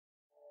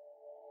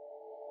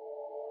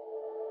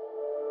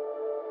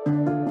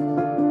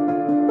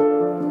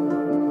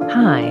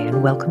Hi,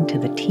 and welcome to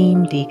the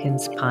Team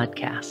Deacons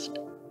podcast.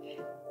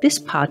 This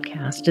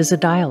podcast is a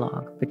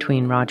dialogue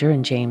between Roger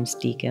and James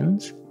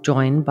Deacons,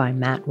 joined by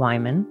Matt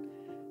Wyman,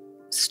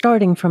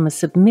 starting from a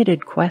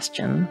submitted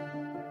question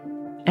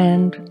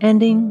and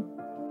ending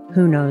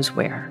who knows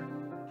where.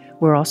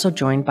 We're also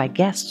joined by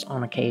guests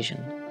on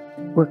occasion.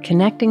 We're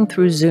connecting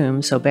through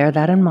Zoom, so bear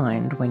that in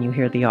mind when you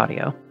hear the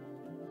audio.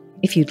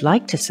 If you'd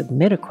like to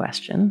submit a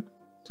question,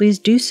 please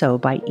do so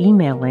by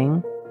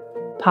emailing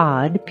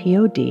pod,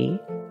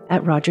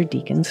 at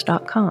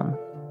rogerdeacons.com.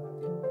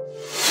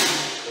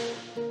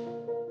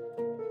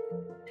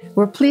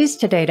 We're pleased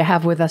today to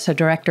have with us a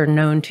director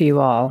known to you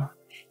all.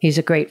 He's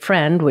a great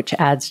friend, which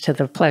adds to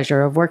the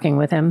pleasure of working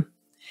with him.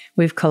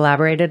 We've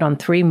collaborated on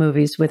 3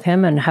 movies with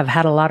him and have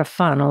had a lot of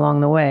fun along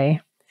the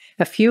way.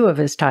 A few of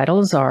his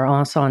titles are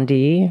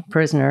Incendie,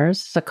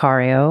 Prisoners,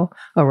 Sicario,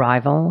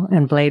 Arrival,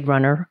 and Blade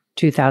Runner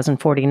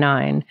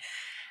 2049.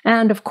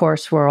 And of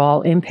course, we're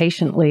all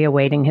impatiently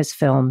awaiting his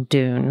film,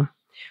 Dune.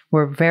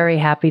 We're very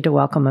happy to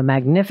welcome a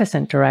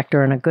magnificent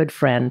director and a good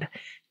friend,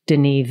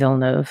 Denis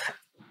Villeneuve.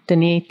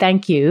 Denis,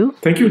 thank you.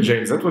 Thank you,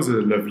 James. That was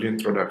a lovely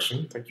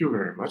introduction. Thank you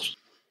very much.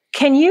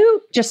 Can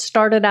you just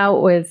start it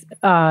out with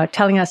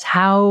telling us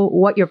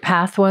what your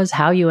path was,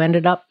 how you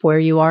ended up where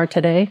you are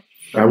today?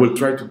 I will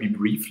try to be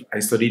brief. I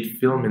studied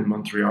film in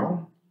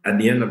Montreal. At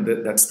the end of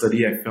that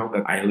study, I felt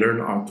that I learned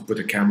how to put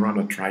a camera on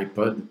a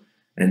tripod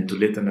and to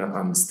lit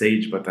on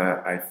stage, but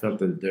I felt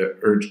the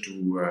urge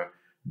to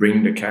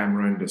bring the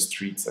camera in the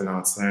streets and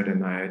outside,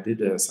 and I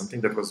did something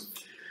that was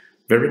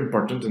very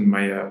important in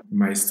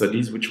my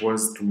studies, which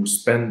was to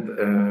spend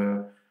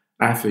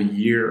half a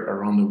year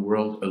around the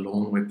world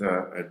alone with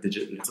a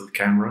digital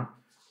camera,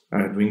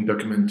 doing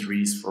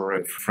documentaries for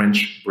a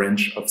French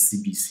branch of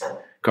CBC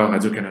called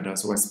Radio-Canada.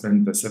 So I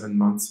spent 7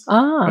 months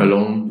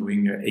alone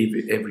doing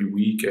every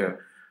week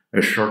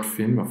a short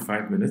film of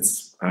 5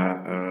 minutes,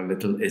 a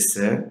little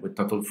essay with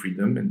total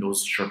freedom, and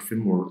those short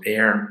films were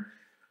aired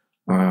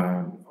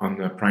on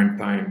the prime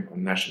time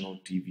on national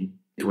TV.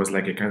 It was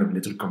like a kind of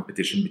little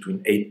competition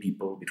between 8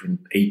 people between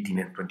 18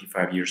 and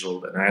 25 years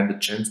old, and I had the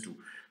chance to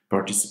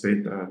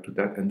participate to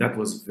that, and that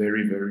was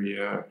very, very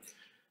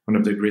one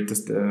of the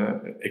greatest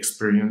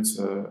experience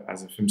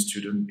as a film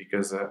student,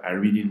 because I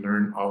really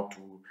learned how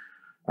to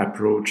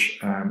approach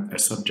a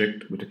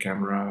subject with a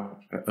camera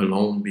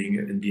alone, being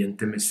in the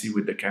intimacy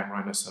with the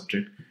camera and a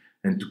subject,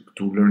 and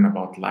to learn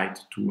about light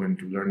too, and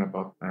to learn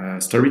about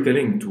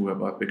storytelling too,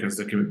 because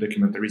the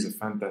documentary is a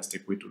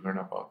fantastic way to learn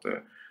about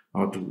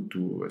how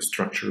to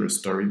structure a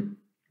story.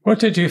 What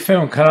did you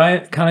film? Can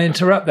I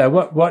interrupt there?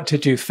 What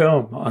did you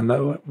film on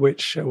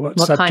what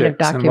subjects kind of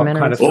and what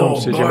kind of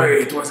films did you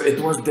make? It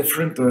was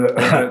different.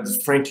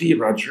 Frankly,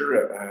 Roger,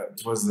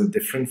 it was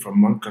different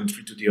from one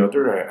country to the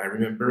other. I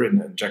remember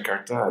in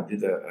Jakarta, I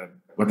did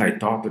what I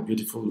thought a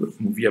beautiful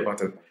movie about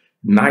a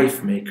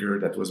knife maker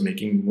that was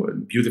making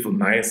beautiful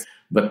knives.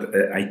 But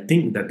I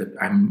think that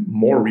I'm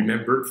more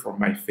remembered for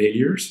my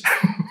failures.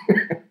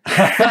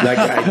 Like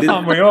I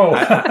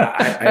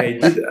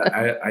did,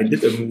 I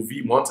did a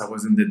movie once. I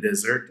was in the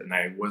desert and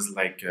I was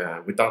like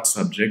without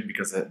subject,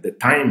 because the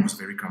time was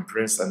very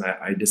compressed, and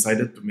I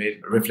decided to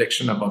make a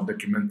reflection about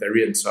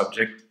documentary and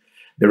subject,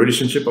 the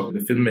relationship of the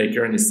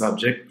filmmaker and his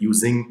subject,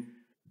 using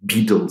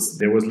beetles.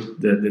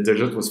 The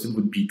desert was filled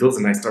with beetles,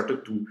 and I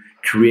started to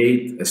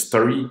create a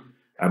story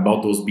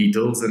about those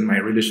beetles and my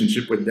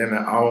relationship with them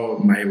and how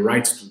my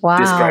rights to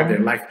describe their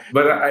life.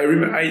 But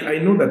I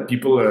know that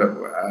people,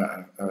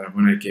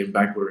 when I came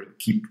back,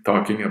 keep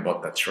talking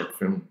about that short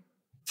film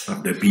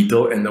of the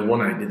beetle, and the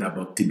one I did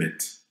about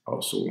Tibet,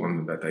 also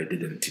one that I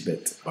did in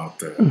Tibet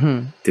about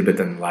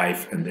Tibetan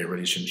life and their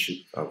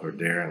relationship over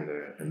there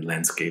and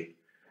landscape.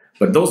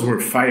 But those were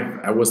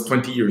 5. I was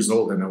 20 years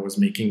old and I was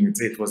making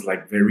it was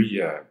like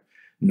very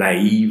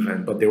naive,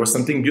 but there was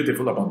something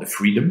beautiful about the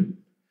freedom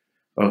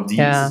of these.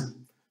 Yeah.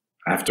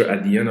 At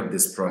the end of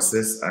this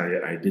process, I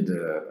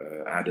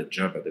had a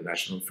job at the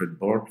National Film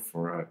Board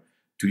for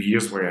 2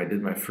 years, where I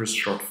did my first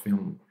short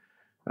film,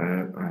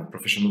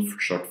 professional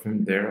short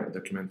film there, a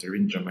documentary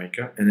in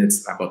Jamaica, and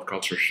it's about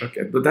culture shock.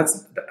 But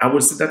I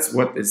would say that's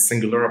what is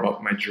singular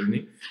about my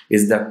journey,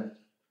 is that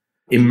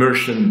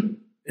immersion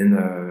in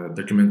a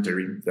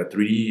documentary that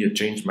really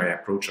changed my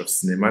approach of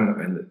cinema,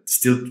 and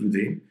still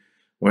today,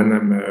 when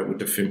I'm with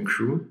the film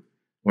crew.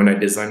 When I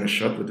design a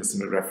shot with a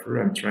cinematographer,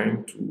 I'm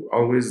trying to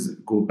always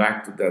go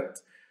back to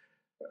that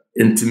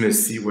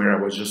intimacy where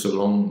I was just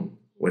alone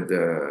with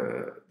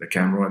the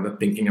camera and not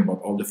thinking about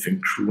all the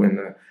film crew,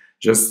 and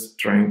just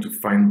trying to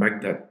find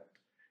back that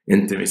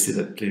intimacy,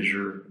 that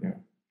pleasure. Yeah.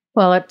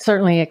 Well, it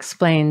certainly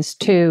explains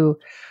too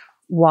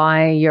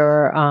why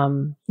you're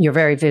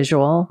very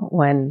visual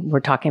when we're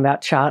talking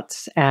about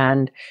shots,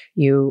 and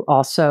you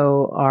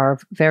also are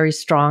very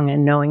strong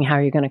in knowing how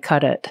you're going to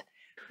cut it.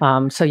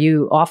 So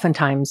you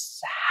oftentimes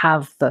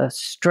have the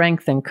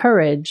strength and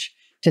courage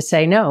to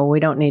say, no, we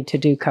don't need to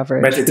do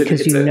coverage,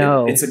 because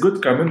it's a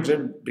good comment,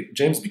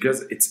 James,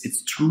 because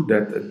it's true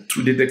that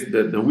through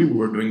the way we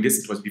were doing this,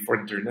 it was before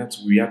internet,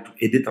 so we had to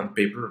edit on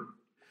paper.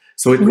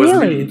 So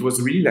Really? it was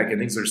really like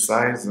an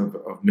exercise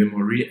of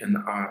memory and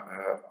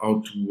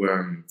how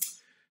to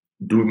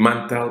do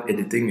mental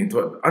editing.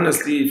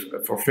 Honestly,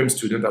 for film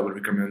student, I would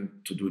recommend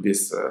to do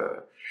this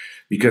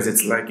because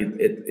it's like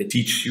it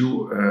teaches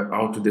you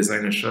how to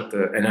design a shot.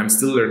 And I'm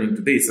still learning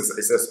today.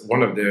 It's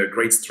one of the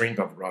great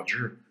strengths of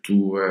Roger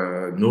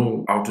to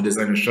know how to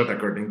design a shot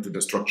according to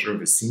the structure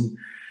of a scene.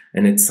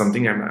 And it's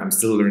something I'm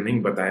still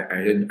learning. But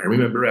I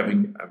remember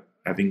having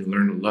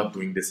learned a lot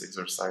doing this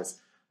exercise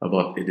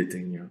about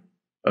editing. Yeah,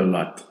 a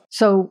lot.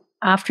 So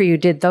after you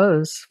did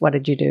those, what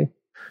did you do?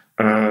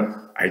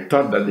 I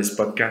thought that this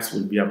podcast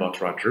would be about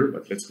Roger,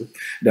 but let's go.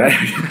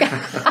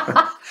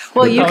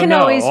 Well, you can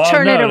always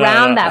turn it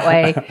around that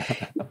way.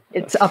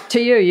 It's up to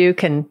you. You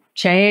can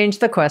change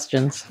the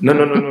questions. No,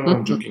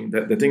 I'm joking.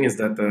 The thing is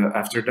that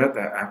after that,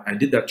 I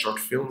did that short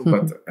film,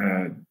 but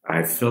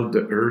I felt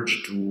the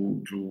urge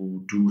to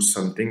do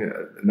something.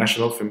 The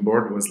National Film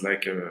Board was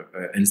like an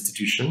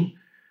institution.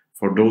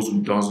 For those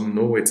who doesn't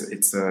know,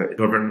 it's a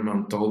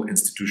governmental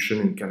institution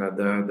in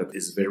Canada that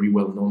is very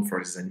well known for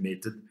its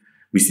animated.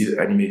 We see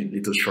animated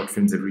little short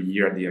films every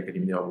year at the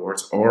Academy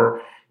Awards,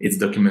 or it's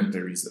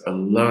documentaries. A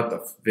lot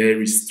of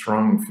very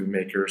strong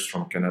filmmakers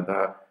from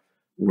Canada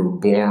were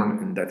born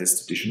in that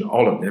institution,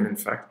 all of them, in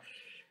fact.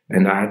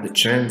 And I had the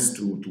chance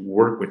to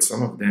work with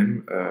some of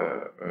them,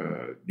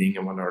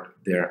 being one of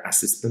their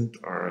assistant,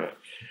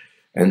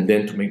 and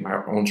then to make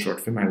my own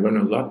short film. I learned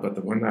a lot,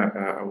 but when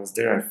I was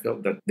there, I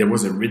felt that there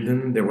was a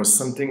rhythm, there was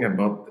something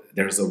about,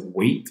 there's a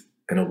weight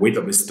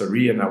of a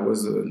story, and I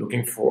was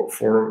looking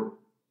for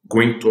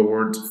going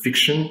towards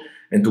fiction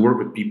and to work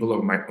with people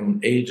of my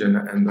own age and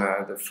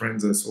the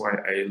friends. So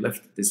I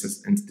left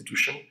this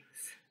institution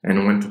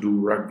and went to do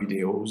rock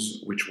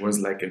videos, which was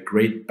like a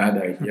great bad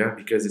idea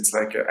because it's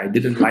like I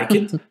didn't like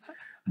it.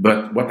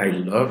 But what I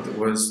loved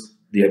was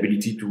the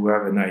ability to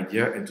have an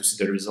idea and to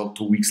see the result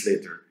 2 weeks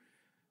later.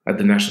 At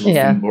the National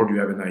Film Board, you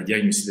have an idea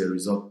and you see the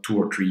result 2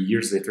 or 3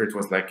 years later. It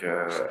was like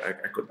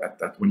I could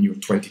at when you're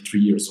 23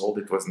 years old,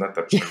 it was not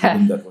a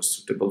rhythm that was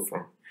suitable for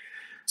me.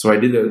 So I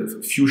did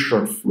a few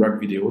short rock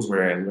videos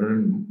where I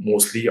learned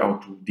mostly how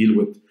to deal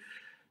with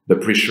the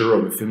pressure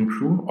of a film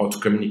crew, how to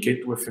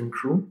communicate to a film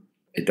crew.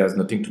 It has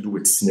nothing to do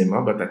with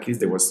cinema, but at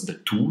least there was the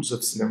tools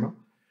of cinema.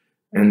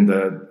 And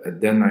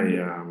then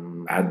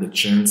I had the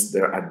chance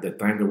there. At the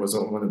time, there was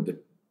one of the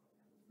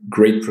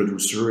great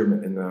producer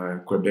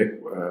in Quebec,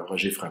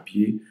 Roger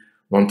Frappier,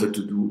 wanted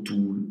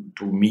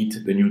to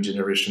meet the new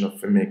generation of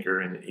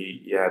filmmaker, and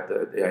he had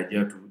the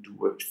idea to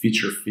do a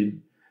feature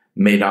film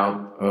made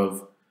out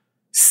of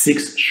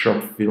 6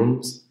 short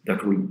films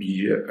that will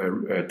be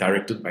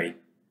directed by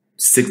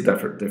 6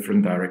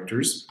 different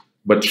directors,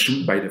 but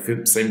shoot by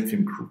the same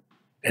film crew.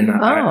 And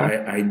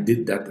I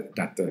did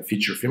that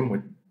feature film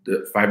with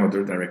the 5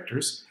 other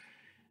directors.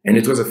 And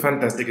it was a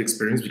fantastic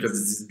experience because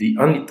this is the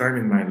only time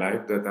in my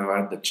life that I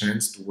had the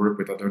chance to work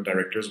with other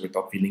directors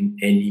without feeling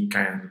any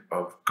kind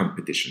of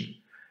competition.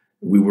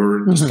 We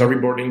were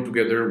storyboarding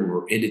together, we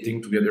were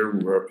editing together,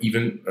 we were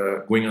even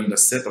going on the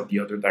set of the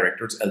other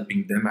directors,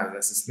 helping them as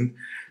assistant.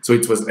 So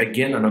it was,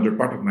 again, another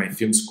part of my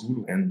film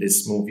school. And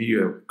this movie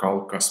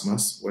called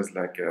Cosmos was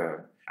like,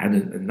 had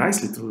a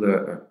nice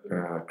little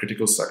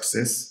critical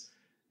success.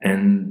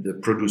 And the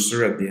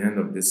producer at the end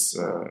of this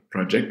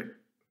project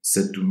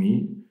said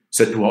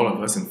to all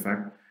of us, in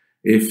fact,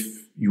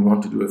 if you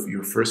want to do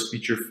your first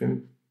feature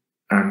film,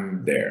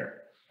 I'm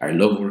there. I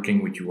love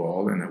working with you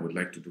all and I would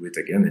like to do it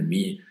again. And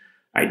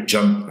I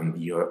jumped on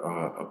the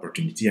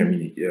opportunity. I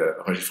mean,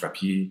 Roger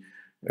Frappier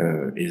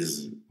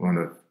is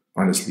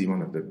honestly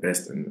one of the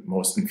best and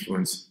most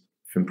influenced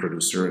film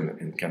producer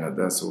in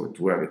Canada. So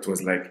it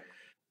was like,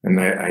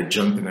 and I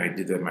jumped and I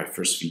did my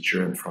first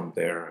feature. And from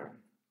there,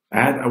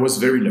 I was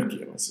very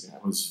lucky. I must say,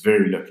 I was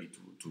very lucky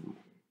to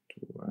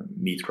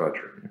meet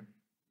Roger. Yeah.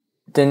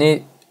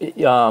 Denis,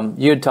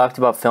 you had talked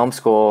about film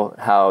school,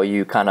 how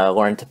you kind of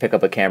learned to pick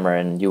up a camera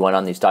and you went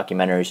on these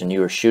documentaries and you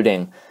were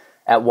shooting.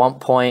 At one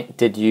point,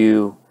 did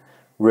you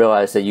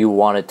realize that you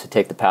wanted to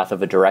take the path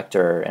of a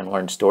director and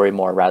learn story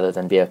more rather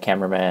than be a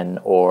cameraman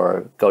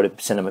or go to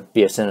cinema,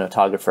 be a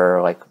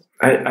cinematographer? Like,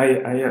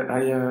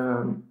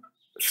 I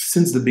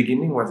since the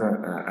beginning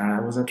I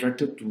was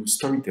attracted to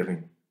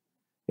storytelling.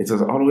 It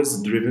was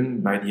always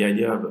driven by the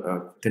idea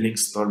of telling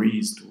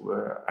stories, to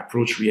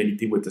approach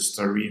reality with a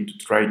story and to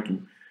try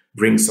to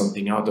bring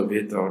something out of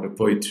it, or the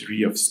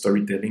poetry of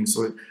storytelling.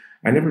 So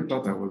I never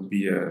thought I would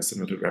be a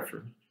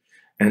cinematographer.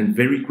 And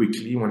very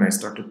quickly, when I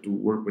started to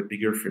work with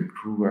bigger film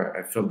crew,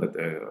 I felt that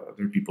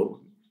other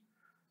people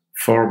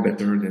far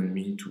better than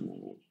me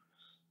to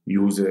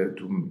use it,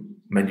 to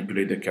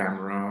manipulate the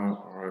camera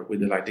or with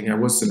the lighting. I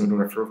was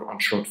cinematographer on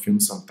short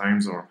films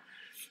sometimes, or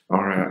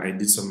I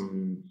did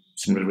some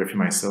cinematography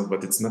myself,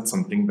 but it's not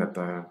something that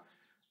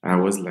I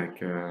was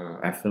like,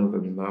 I felt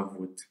in love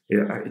with.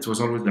 It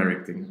was always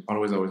directing,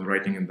 always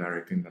writing and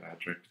directing that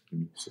attracted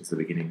me since the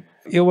beginning.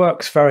 Your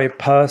work's very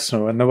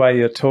personal, and the way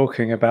you're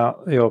talking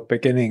about your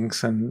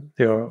beginnings and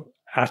your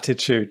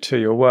attitude to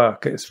your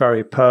work, it's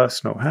very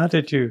personal. How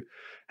did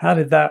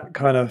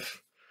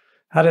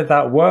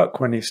that work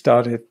when you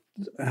started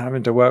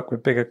having to work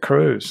with bigger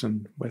crews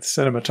and with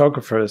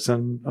cinematographers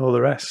and all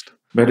the rest.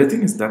 But the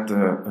thing is that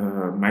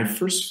my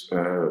first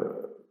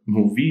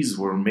movies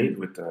were made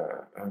with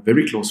a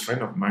very close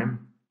friend of mine,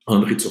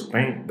 André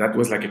Turpin. That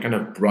was like a kind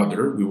of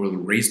brother. We were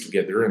raised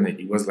together, and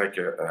he was like,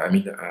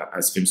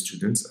 as film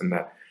students, and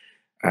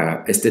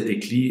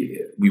aesthetically,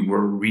 we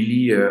were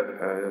really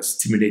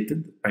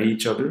stimulated by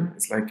each other.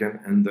 It's like,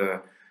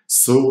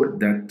 so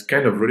that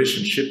kind of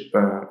relationship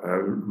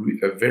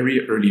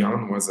very early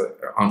on was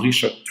André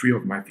shot 3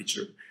 of my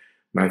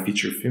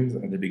feature films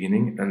at the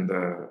beginning, and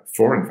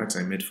 4. In fact,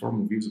 I made 4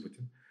 movies with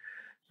him.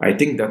 I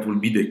think that will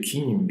be the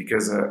key,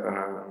 because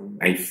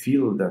I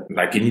feel that,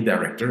 like any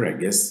director, I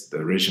guess the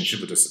relationship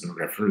with the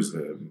cinematographer is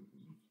the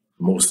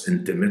most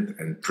intimate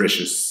and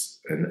precious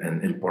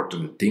and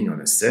important thing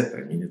on a set.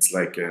 I mean, it's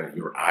like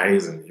your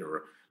eyes and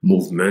your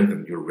movement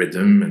and your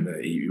rhythm, and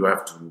you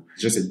have to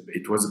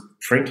it was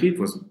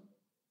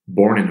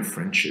born in a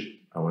friendship,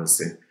 I would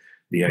say.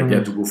 The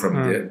idea to go from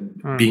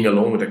being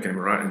alone with a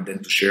camera and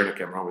then to share the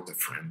camera with a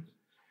friend,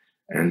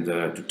 and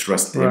to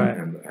trust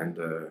him, and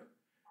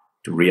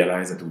to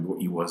realize that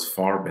he was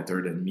far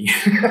better than me.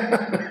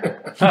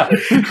 But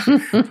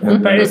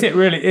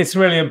it's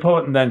really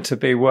important then to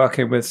be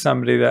working with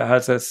somebody that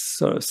has a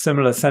sort of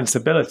similar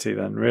sensibility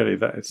then, really,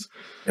 that is.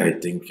 I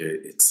think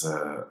it's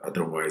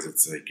otherwise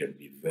it can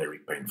be very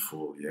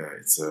painful. Yeah,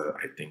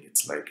 I think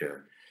it's like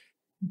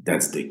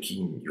that's the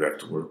key. You have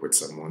to work with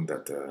someone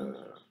that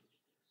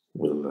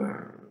will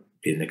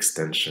be an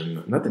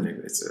extension.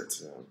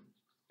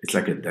 It's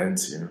like a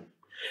dance. Yeah,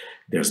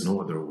 there's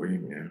no other way.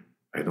 Yeah.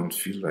 I don't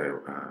feel like...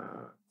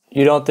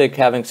 You don't think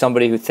having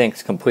somebody who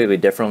thinks completely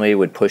differently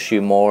would push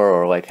you more,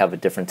 or like have a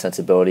different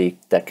sensibility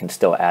that can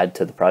still add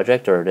to the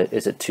project, or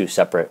is it too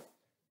separate?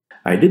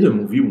 I did a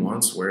movie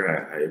once where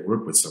I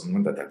worked with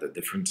someone that had a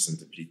different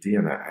sensibility,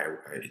 and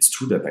it's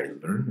true that I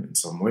learned in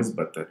some ways,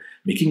 but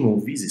making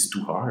movies is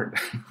too hard.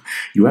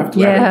 You have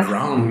to have a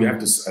ground. You have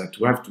to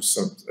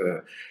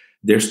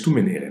there's too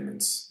many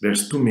elements.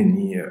 There's too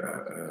many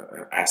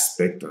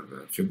aspects of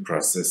the film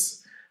process.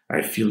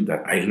 I feel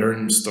that I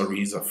learned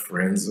stories of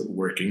friends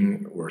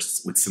working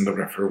with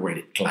cinematographer where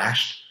it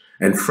clashed,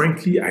 and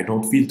frankly, I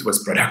don't feel it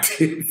was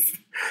productive.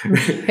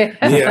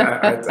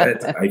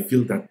 I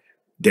feel that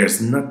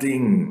there's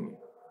nothing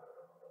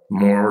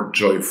more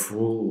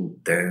joyful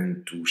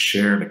than to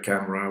share the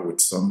camera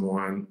with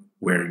someone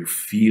where you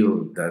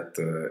feel that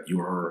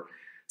you're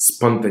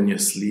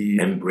spontaneously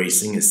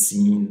embracing a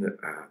scene.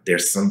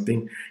 There's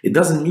something. It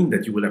doesn't mean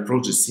that you will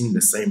approach the scene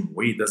the same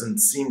way. It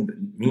doesn't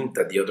mean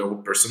that the other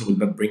person will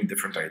not bring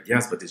different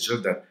ideas, but it's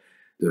just that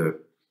the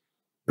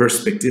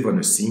perspective on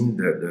a scene,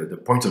 the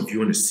point of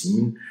view on a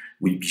scene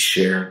will be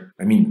shared.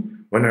 I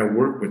mean, when I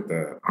work with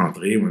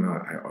André,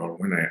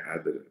 when I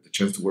had the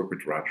chance to work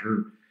with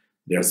Roger,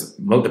 there's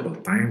multiple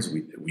times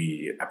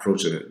we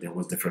approached there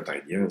was different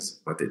ideas,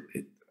 but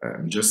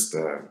just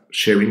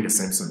sharing the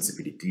same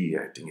sensibility.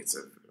 I think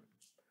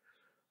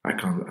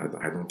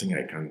I don't think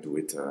I can do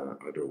it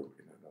other way.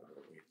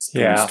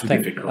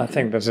 I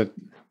think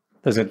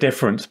there's a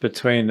difference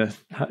between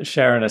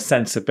sharing a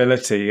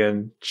sensibility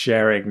and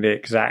sharing the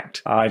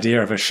exact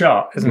idea of a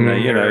shot, isn't there?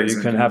 You know,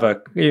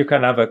 exactly. you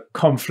can have a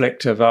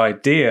conflict of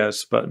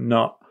ideas, but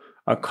not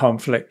a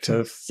conflict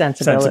of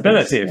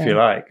sensibility, if you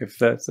like. If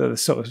the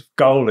sort of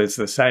goal is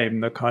the same,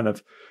 the kind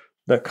of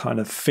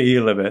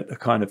feel of it, the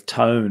kind of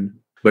tone.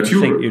 But I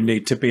think you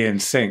need to be in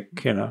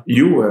sync. You know,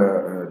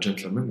 you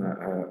gentlemen.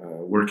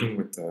 Working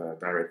with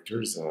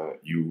directors,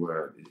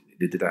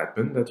 did it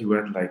happen that you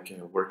had like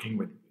working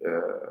with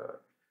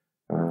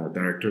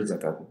directors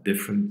that had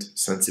different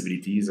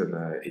sensibilities and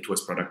it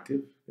was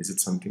productive? Is it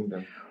something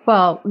that...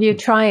 Well, you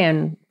try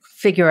and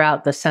figure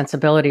out the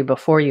sensibility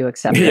before you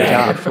accept the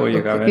job. Before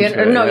you go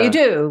into it. No, you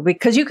do,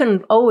 because you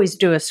can always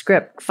do a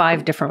script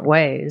 5 different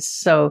ways.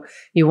 So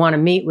you want to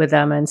meet with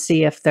them and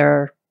see if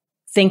they're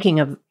thinking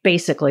of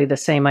basically the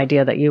same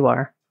idea that you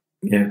are.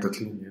 Yeah,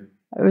 totally, yeah.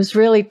 I was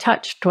really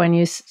touched when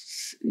you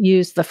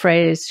used the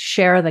phrase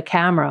 "share the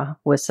camera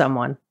with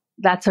someone."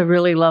 That's a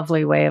really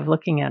lovely way of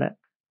looking at it.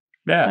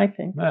 Yeah, I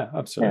think. Yeah,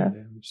 absolutely.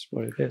 Yeah. That's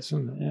what it is,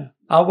 isn't it? Yeah.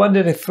 I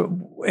wondered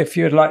if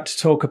you'd like to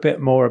talk a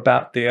bit more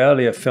about the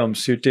earlier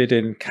films you did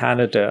in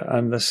Canada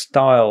and the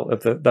style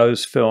of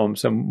those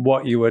films and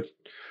what you were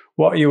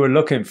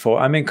looking for.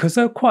 I mean, because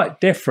they're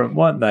quite different,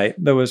 weren't they?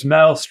 There was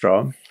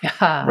Maelstrom,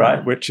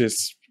 right, which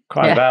is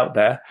kind of out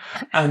there,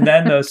 and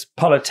then there's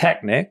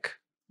Polytechnic,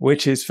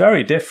 which is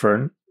very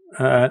different,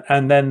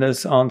 and then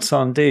there's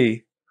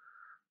Incendie.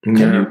 Can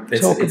you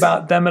talk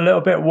about them a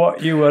little bit,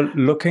 what you were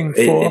looking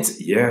for?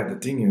 The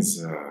thing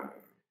is,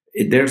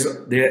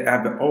 they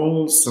have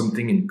all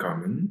something in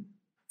common.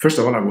 First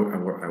of all,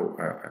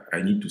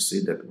 I need to say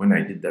that when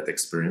I did that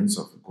experience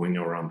of going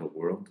around the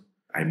world,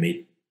 I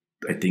made,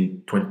 I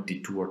think,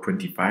 22 or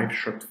 25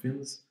 short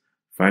films,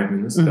 5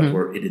 minutes, that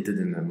were edited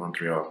in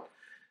Montreal.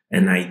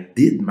 And I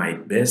did my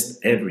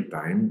best every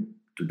time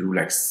to do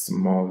like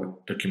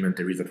small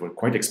documentaries that were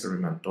quite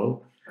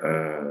experimental,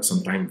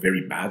 sometimes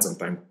very bad,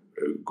 sometimes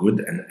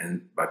good,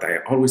 but I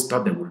always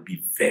thought they would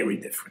be very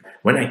different.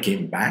 When I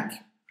came back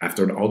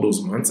after all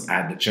those months, I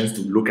had the chance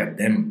to look at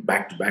them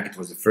back to back. It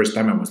was the first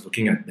time I was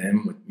looking at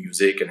them with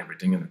music and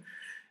everything,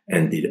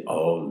 and they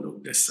all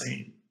look the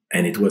same.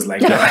 And it was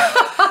like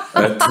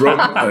a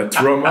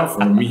trauma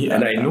for me.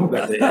 And I know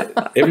that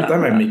every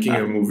time I'm making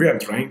a movie, I'm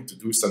trying to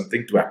do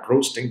something to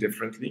approach things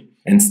differently.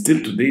 And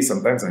still today,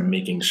 sometimes I'm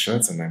making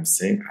shots and I'm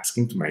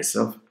asking to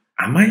myself,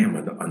 am I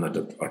an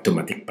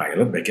automatic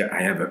pilot? Like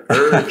I have an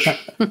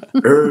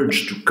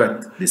urge to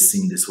cut this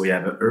scene this way. I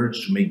have an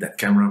urge to make that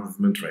camera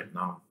movement right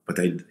now. But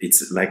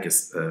it's like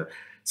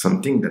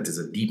something that is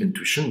a deep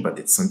intuition, but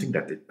it's something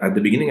that at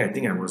the beginning, I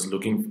think I was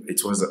looking,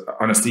 it was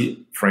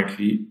honestly,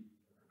 frankly,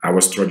 I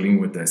was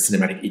struggling with the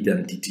cinematic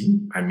identity.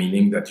 I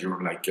meaning that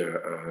you're like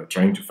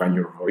trying to find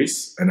your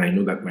voice. And I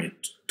know that my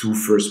two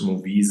first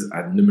movies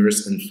had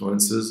numerous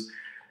influences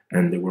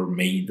and they were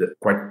made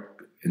quite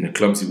in a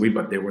clumsy way,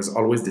 but there was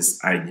always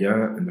this idea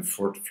in the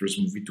first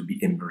movie to be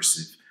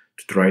immersive,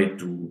 to try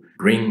to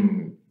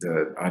bring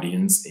the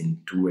audience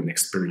into an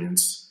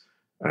experience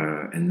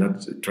and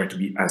not try to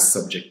be as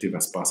subjective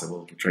as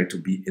possible, to try to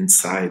be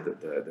inside,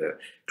 the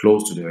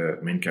close to the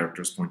main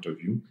character's point of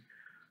view.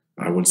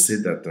 I will say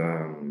that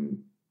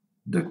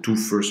the two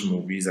first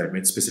movies I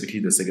made, specifically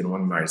the second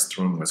one,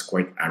 Maelstrom, was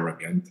quite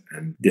arrogant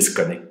and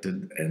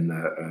disconnected and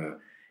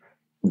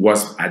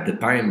was at the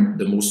time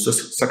the most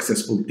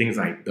successful things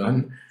I've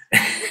done.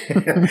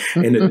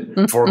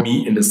 And for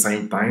me, in the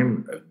same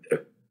time, a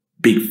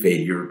big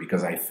failure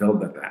because I felt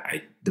that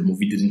the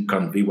movie didn't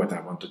convey what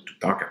I wanted to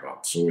talk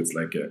about. So it's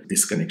like a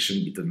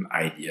disconnection between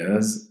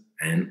ideas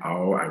and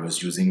how I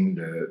was using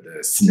the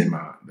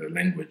cinema, the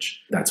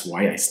language. That's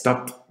why I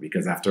stopped,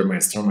 because after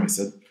Maelstrom, I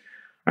said,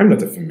 I'm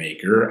not a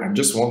filmmaker. I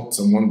just want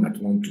someone that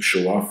wants to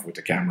show off with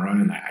a camera,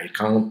 and I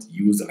can't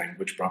use the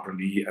language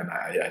properly, and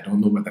I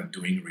don't know what I'm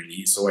doing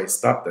really. So I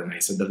stopped, and I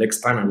said the next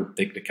time I will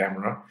take the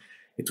camera,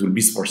 it will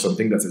be for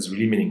something that is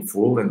really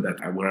meaningful and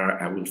that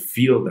where I will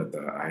feel that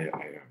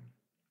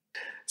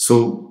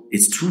So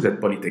it's true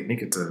that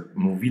Polytechnique, it's a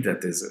movie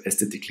that is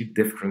aesthetically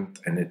different,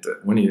 and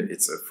for me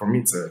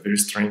it's a very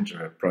strange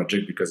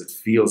project because it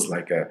feels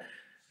like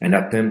an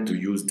attempt to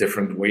use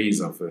different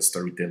ways of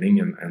storytelling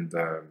and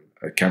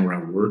camera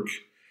work.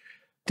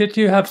 Did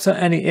you have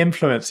any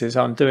influences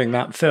on doing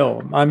that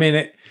film? I mean,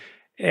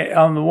 it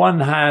on the one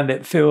hand,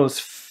 it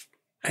feels,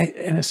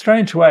 in a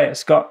strange way,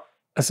 it's got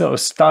a sort of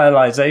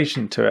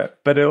stylization to it,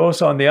 but it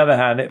also, on the other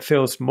hand, it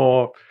feels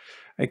more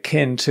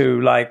akin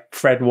to like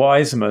Fred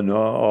Wiseman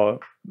or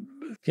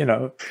you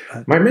know.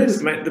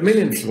 The main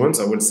influence,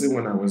 I would say,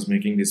 when I was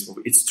making this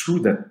movie, it's true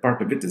that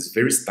part of it is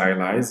very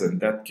stylized, and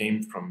that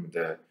came from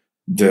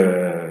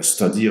the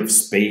study of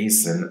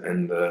space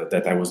and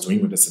that I was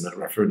doing with the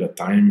cinematographer at the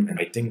time. And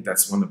I think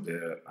that's one of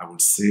I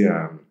would say,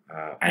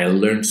 I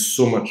learned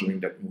so much during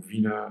that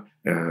movie.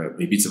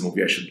 Maybe it's a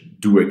movie I should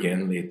do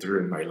again later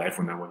in my life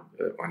when I'll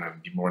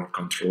be more in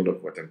control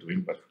of what I'm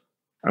doing. But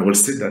I will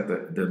say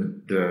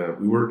that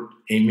we were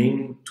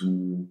aiming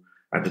to,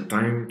 at the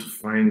time, to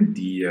find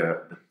the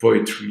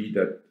poetry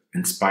that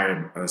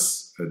inspired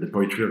us, the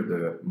poetry of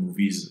the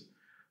movies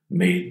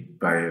made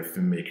by a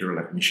filmmaker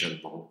like Michel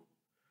Brault,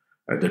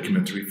 a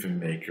documentary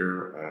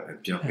filmmaker,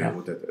 and Pierre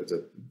Perrault,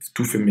 the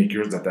two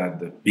filmmakers that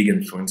had a big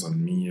influence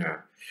on me.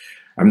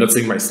 I'm not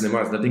saying my cinema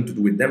has nothing to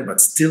do with them,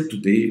 but still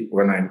today,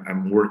 when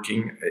I'm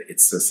working,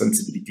 it's a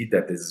sensibility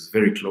that is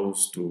very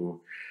close to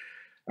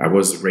I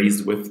was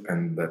raised with,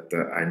 and that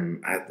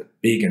had a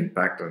big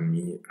impact on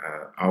me,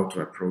 how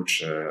to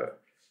approach a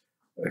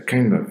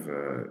kind of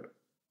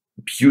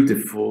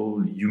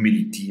beautiful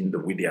humility in the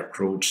way they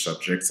approach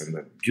subjects, and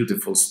a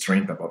beautiful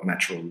strength about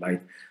natural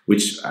light,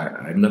 which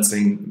I'm not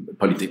saying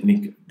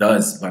Polytechnique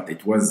does, but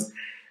it was,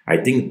 I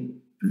think,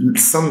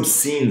 some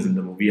scenes in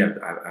the movie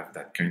have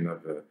that kind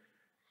of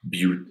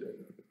beauty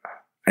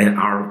and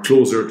are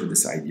closer to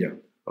this idea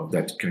of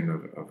that kind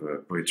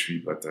of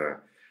poetry, but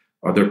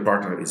other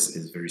part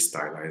is very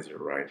stylized, you're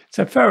right. It's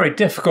a very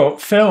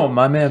difficult film.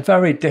 I mean, a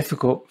very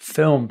difficult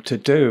film to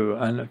do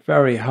and a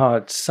very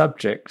hard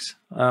subject.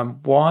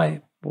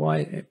 Why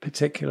in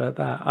particular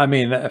that? I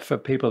mean, for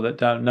people that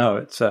don't know,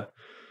 it's a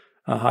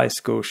high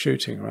school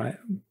shooting, right?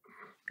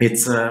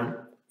 It's an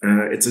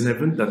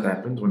event that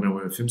happened when I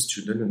was a film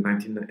student in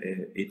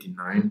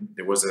 1989.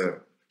 There was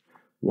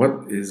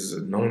what is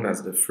known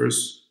as the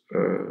first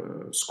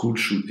school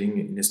shooting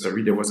in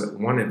history. There was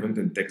one event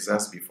in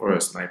Texas before a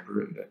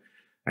sniper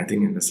I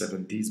think in the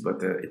 70s,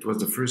 but it was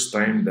the first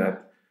time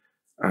that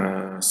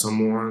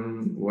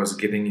someone was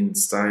getting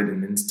inside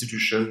an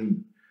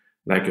institution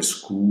like a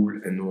school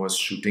and was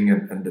shooting.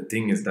 And the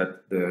thing is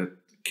that the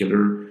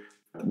killer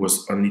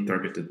was only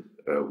targeted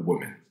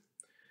women.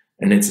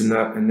 And it's an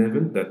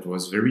event that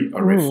was very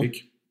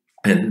horrific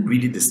and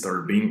really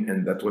disturbing.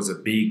 And that was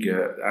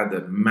had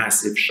a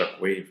massive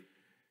shockwave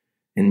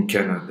in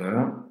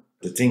Canada.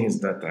 The thing is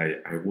that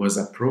I was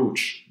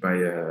approached by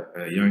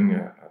a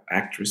young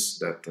actress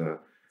that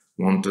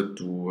wanted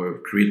to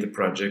create a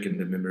project in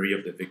the memory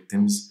of the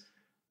victims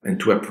and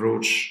to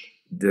approach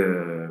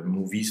the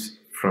movies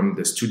from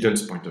the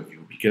students' point of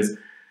view, because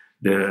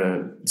the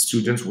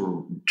students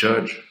were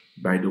judged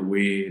by the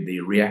way they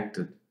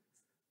reacted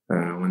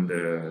when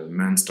the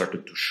man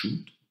started to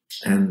shoot.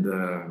 And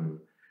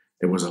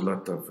there was a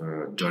lot of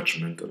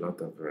judgment, a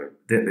lot of...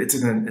 it's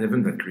an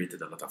event that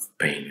created a lot of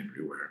pain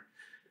everywhere.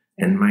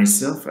 And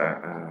myself,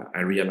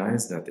 I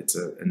realized that it's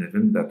an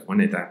event that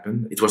when it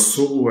happened, it was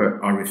so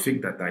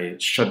horrific that I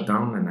shut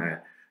down, and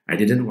I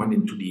didn't went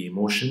into the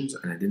emotions,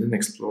 and I didn't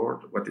explore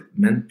what it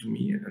meant to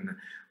me and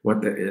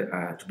what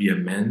to be a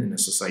man in a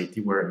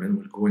society where a man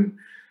would go and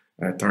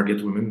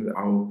target women,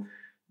 how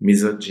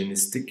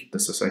misogynistic the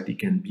society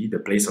can be, the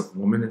place of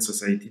women in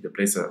society, the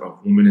place of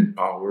women in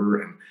power.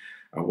 And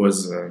I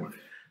was...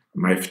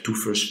 my two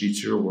first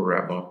features were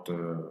about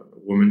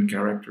women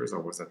characters.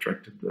 I was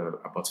attracted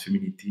about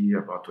femininity,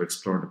 about to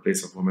explore the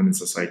place of women in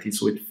society.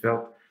 So it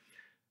felt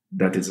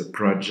that it's a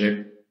project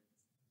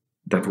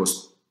that was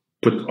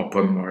put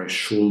upon my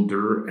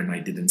shoulder, and I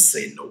didn't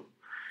say no.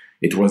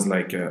 It was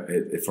like,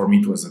 for me,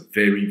 it was a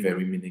very,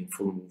 very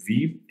meaningful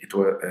movie. It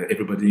was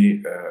everybody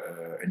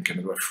in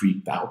Canada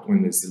freaked out when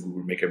they said we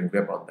will make a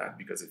movie about that,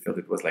 because they felt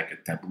it was like a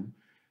taboo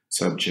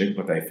subject.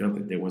 But I felt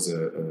that there was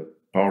a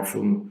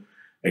powerful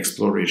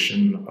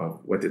exploration of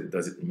what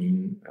does it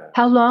mean.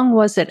 How long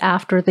was it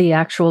after the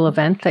actual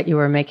event that you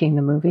were making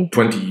the movie?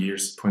 20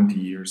 years.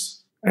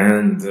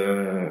 And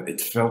it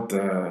felt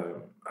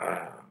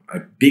a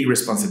big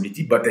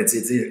responsibility, but it's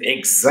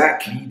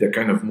exactly the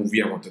kind of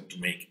movie I wanted to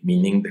make,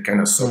 meaning the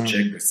kind of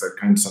subject, it's a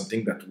kind of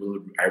something that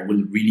I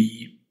will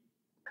really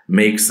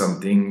make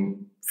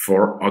something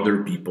for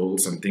other people,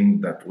 something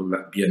that will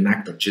be an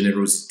act of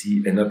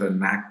generosity and not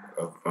an act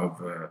of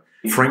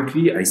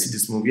frankly, I see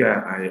this movie,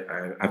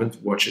 I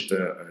haven't watched it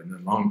in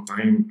a long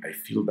time. I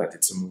feel that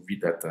it's a movie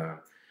that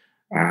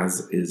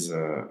has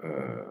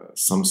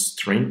some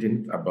strength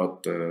in it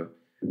about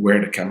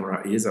where the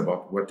camera is,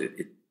 about what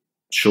it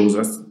shows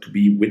us to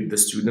be with the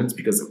students,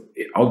 because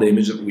all the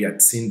images we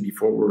had seen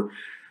before were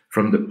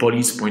from the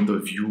police point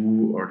of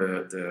view or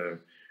the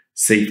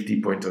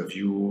safety point of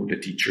view, the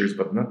teachers,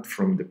 but not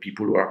from the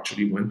people who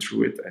actually went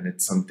through it. And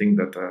it's something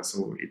that,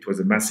 so it was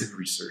a massive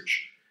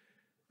research.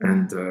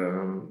 And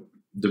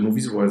the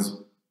movie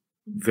was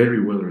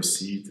very well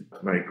received,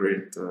 my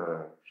great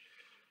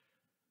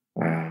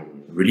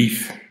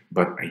relief.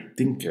 But I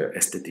think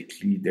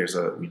aesthetically,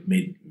 we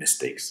made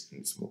mistakes in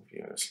this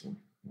movie, honestly.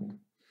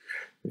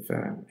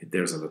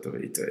 There's a lot of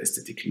it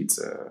aesthetically.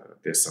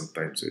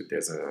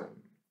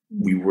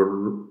 We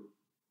were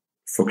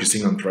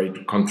focusing on trying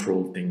to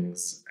control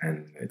things,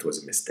 and it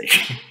was a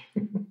mistake.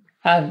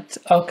 And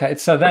okay,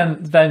 so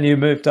then you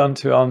moved on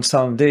to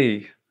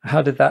Incendie.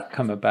 How did that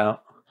come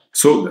about?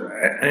 So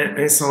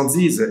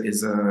Incendie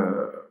is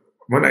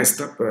when I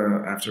stopped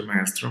after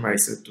Maelstrom, I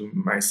said to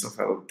myself,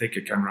 I'll take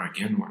a camera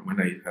again when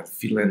I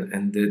feel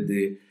and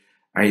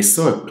I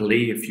saw a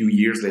play a few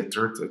years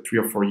later, 3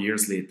 or 4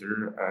 years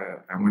later.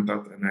 I went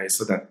out and I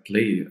saw that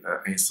play,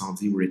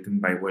 Incendie, written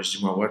by Wajdi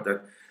Mawad,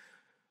 that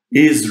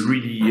is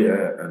really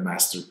a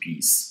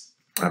masterpiece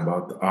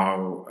about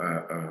how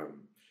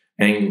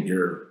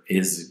anger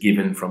is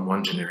given from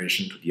one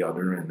generation to the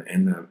other,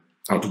 and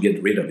how to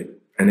get rid of it.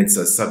 And it's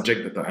a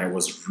subject that I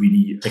was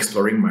really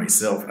exploring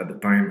myself at the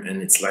time.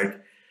 And it's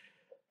like,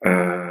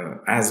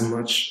 as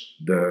much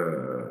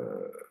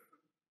the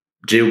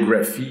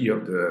geography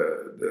of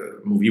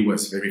the movie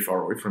was very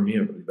far away from me,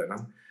 of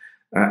Lebanon,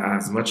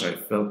 as much I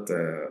felt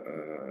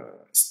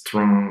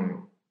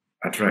strong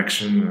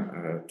attraction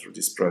through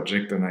this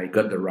project. And I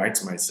got the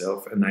rights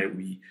myself, and I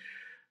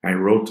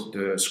wrote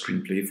the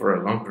screenplay for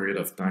a long period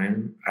of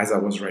time. As I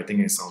was writing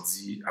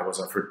Incendie, I was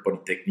offered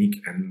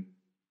Polytechnique, and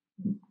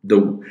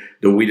the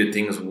way the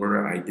things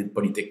were, I did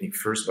Polytechnique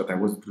first, but I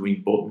was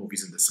doing both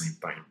movies at the same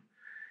time.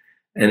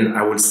 And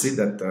I will say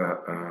that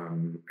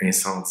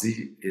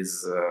Incendie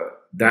is,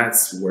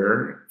 that's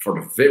where, for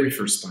the very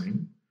first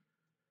time,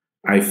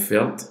 I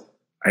felt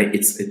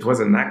it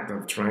was an act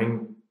of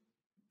trying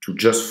to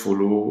just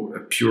follow a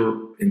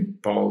pure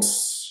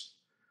impulse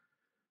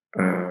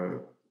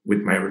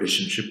with my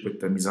relationship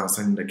with the mise en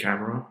scène in the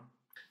camera,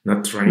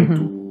 not trying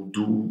to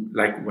do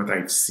like what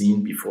I've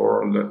seen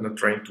before, not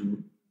trying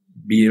to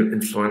be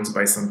influenced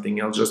by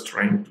something else, just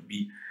trying to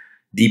be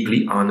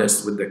deeply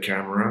honest with the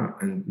camera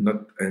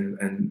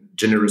and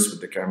generous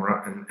with the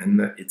camera.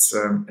 And it's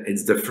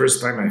the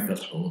first time I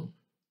felt home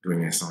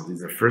doing Incendie.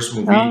 It's the first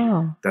movie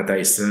that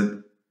I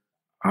said,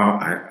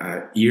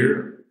 I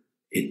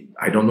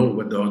don't know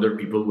what the other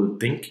people will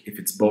think, if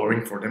it's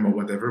boring for them or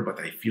whatever, but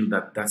I feel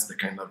that that's the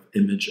kind of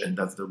image, and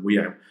that's the way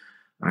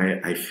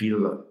I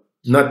feel.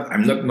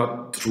 I'm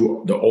not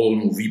through the whole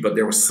movie, but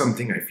there was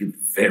something I feel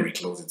very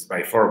close. It's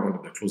by far one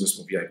of the closest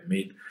movie I've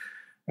made,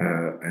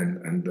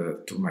 and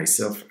to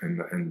myself, and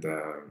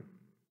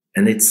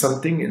it's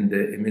something in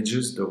the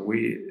images, the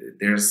way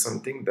there's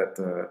something that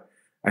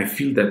I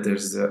feel that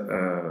there's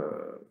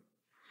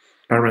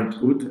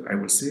parenthood, I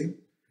will say,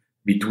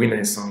 between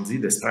Incendie,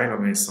 the style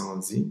of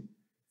Incendie,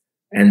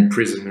 and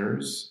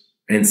Prisoners,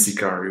 and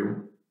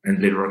Sicario, and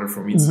Blade Runner.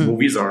 For me,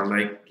 movies are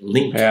like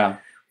linked. Yeah.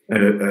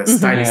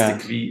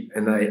 stylistically,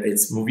 and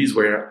it's movies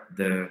where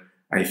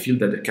I feel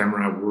that the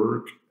camera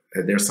work.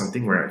 There's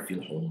something where I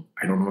feel home.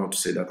 I don't know how to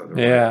say that.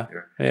 Yeah.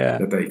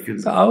 That I feel.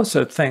 I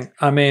also think,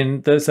 I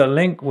mean, there's a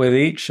link with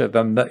each of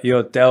them that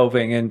you're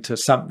delving into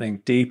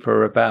something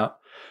deeper about.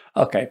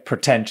 Okay,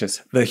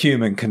 pretentious, the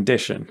human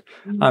condition.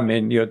 I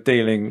mean, you're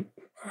dealing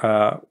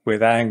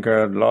with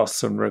anger,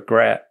 loss, and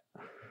regret.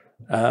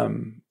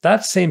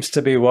 That seems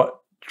to be what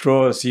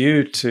draws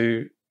you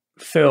to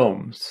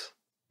films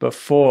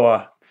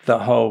before the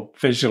whole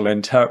visual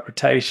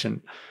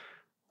interpretation.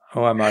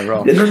 Or am I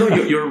wrong? No,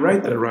 you're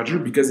right, Roger.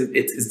 Because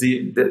that's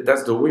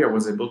the way I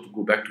was able to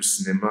go back to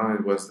cinema.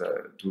 It was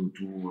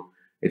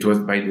it was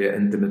by the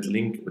intimate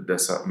link with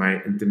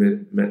my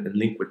intimate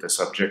link with the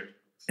subject,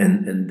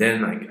 and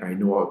then I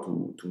know how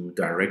to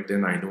direct.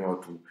 Then I know how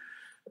to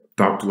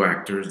talk to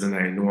actors. Then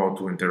I know how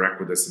to interact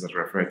with the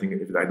cinematographer. I think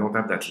if I don't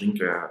have that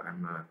link,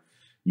 I'm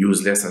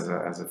useless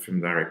as a film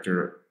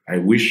director. I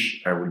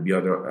wish I would be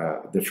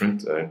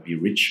different, be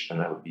rich,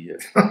 and I would be. No.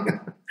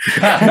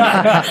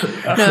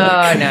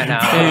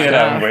 You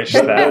don't wish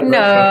that.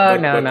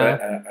 No.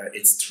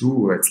 It's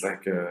true. It's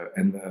like,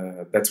 and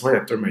that's why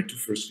after my two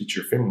first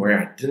feature film, where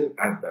I didn't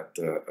have that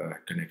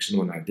connection,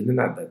 when I didn't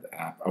have that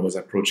app, I was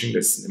approaching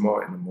the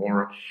cinema in a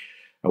more,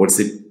 I would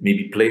say,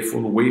 maybe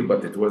playful way,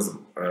 but it was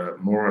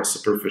more a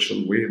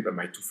superficial way than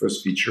my two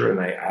first feature, and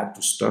I had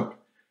to stop.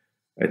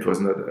 It was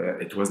not.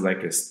 It was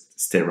like a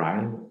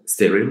sterile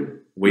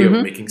way of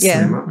making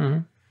cinema. Mm-hmm.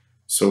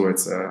 So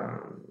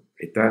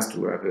it has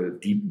to have a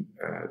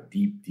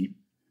deep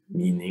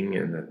meaning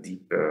and a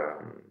deep.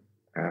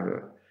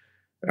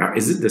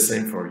 Is it the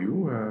same for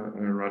you,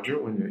 Roger?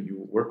 When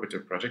you work with a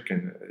project,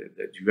 and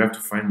that you have to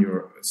find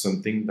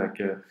something like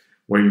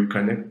where you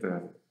connect?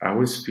 I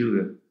always feel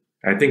that.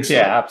 I think so.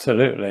 Yeah,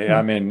 absolutely.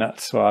 I mean,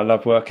 that's why I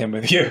love working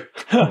with you,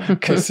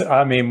 because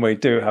I mean, we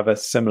do have a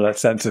similar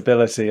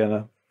sensibility and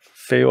a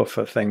feel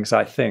for things,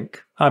 I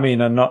think. I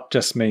mean, and not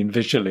just mean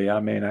visually, I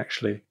mean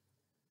actually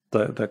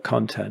the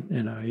content,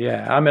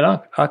 Yeah. I mean,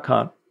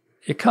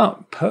 you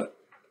can't put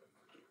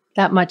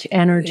that much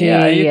energy.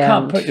 Yeah, you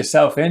can't put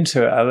yourself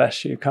into it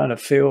unless you kind of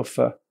feel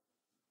for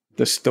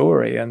the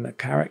story and the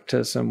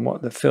characters and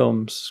what the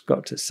film's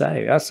got to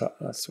say. That's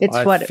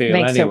what it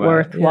makes it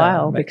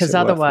worthwhile, because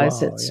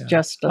otherwise it's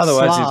just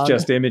otherwise slog. It's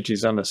just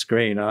images on a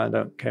screen. I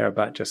don't care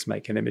about just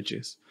making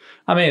images.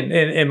 I mean,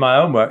 in my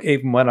own work,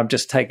 even when I'm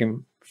just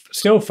taking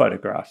still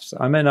photographs.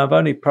 I mean, I've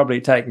only probably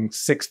taken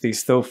 60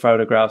 still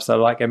photographs I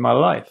like in my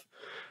life,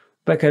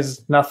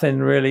 because nothing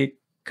really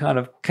kind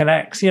of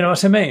connects. You know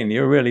what I mean?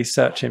 You're really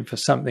searching for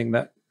something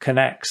that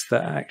connects,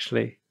 that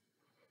actually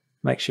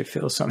makes you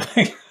feel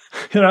something.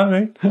 You know what I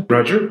mean?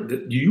 Roger,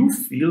 do you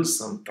feel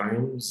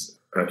sometimes,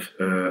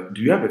 do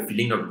you have a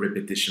feeling of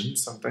repetition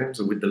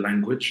sometimes with the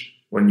language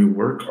when you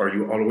work? Or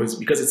you always,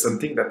 because it's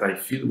something that I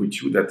feel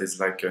with you that is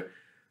like,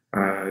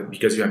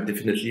 because you have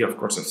definitely, of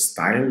course, a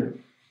style.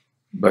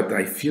 But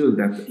I feel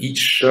that each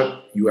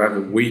shot, you have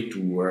a way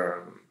to...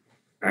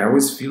 I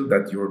always feel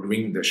that you're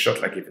doing the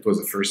shot like if it was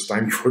the first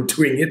time you were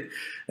doing it.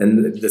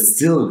 And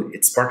still,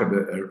 it's part of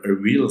a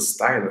real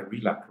style, a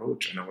real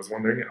approach. And I was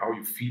wondering how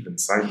you feel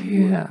inside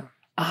you. Yeah.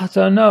 I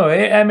don't know.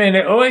 It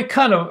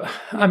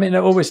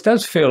always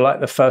does feel like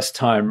the first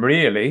time,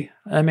 really.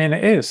 I mean,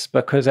 it is,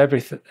 because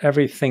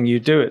everything you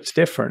do, it's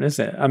different,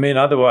 isn't it? I mean,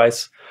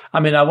 otherwise... I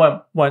mean,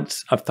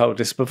 I've told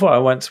this before, I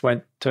once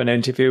went to an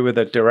interview with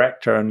a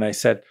director and they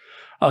said,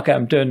 okay,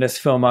 I'm doing this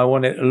film, I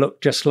want it to look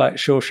just like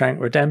Shawshank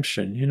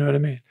Redemption. You know what I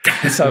mean?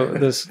 So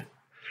there's...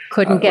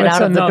 Couldn't get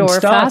out of the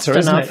door fast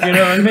enough. You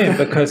know what I mean?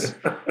 Because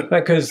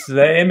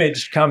the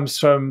image comes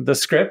from the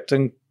script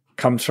and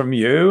comes from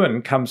you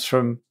and comes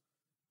from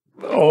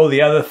all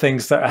the other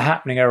things that are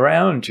happening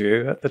around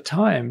you at the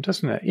time,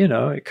 doesn't it?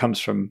 It comes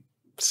from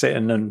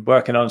sitting and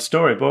working on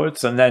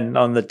storyboards and then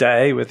on the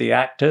day with the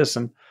actors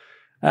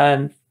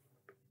and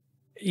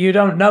you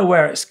don't know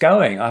where it's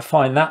going. I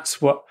find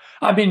that's what...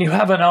 I mean, you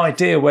have an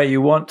idea where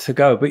you want to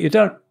go, but you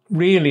don't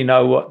really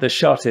know what the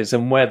shot is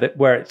and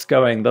where it's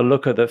going, the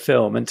look of the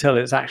film, until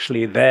it's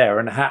actually there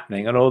and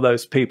happening, and all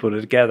those people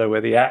are together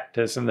with the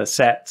actors and the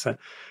sets,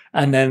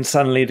 and then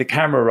suddenly the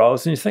camera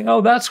rolls and you think,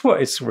 oh, that's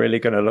what it's really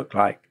going to look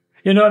like.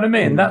 You know what I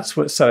mean? That's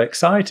what's so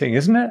exciting,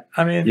 isn't it?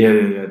 I mean,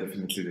 yeah,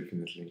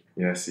 definitely.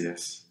 Yes.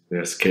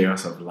 There's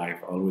chaos of life.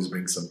 Always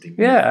brings something.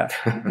 Yeah,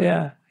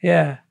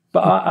 yeah.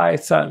 But I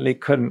certainly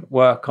couldn't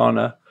work on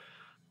a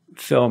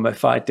film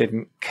if I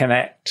didn't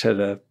connect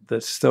to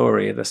the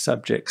story, the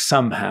subject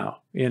somehow,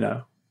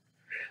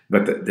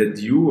 But did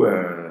you,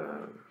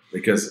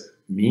 because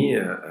me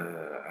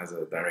as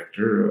a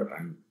director,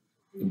 I'm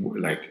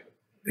like,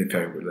 if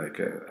I like,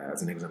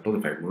 as an example,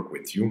 if I work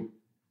with you,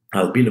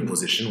 I'll be in a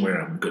position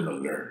where I'm gonna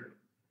learn.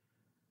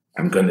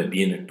 I'm gonna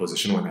be in a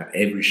position where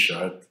every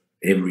shot,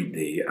 every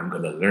day, I'm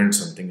gonna learn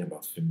something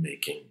about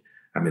filmmaking.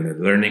 I'm in a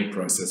learning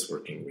process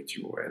working with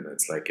you, and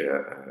it's like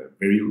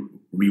very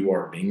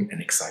rewarding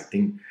and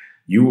exciting.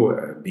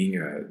 You do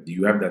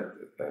you have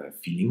that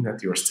feeling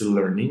that you're still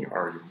learning,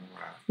 or are you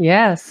more?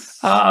 Yes.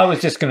 I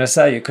was just going to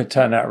say, you could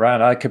turn that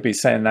around. I could be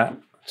saying that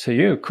to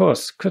you, of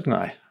course, couldn't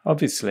I?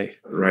 Obviously.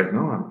 Right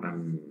now,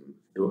 I'm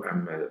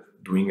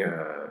doing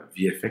a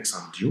VFX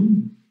on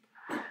Dune,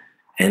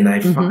 and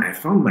I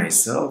found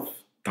myself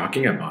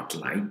talking about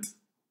light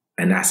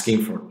and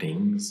asking for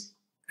things,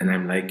 and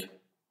I'm like,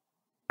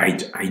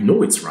 I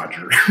know it's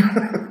Roger.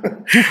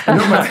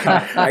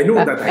 I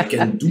know that I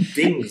can do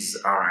things,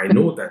 or I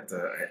know that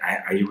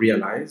I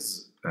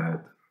realize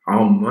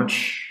how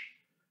much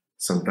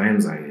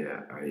sometimes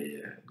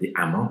the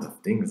amount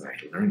of things I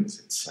learn is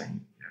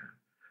insane. Yeah.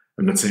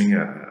 I'm not saying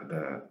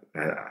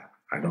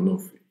I don't know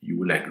if you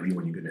will agree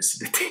when you're going to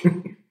see the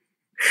thing.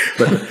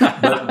 but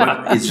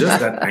it's just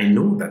that I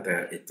know that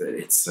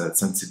it's a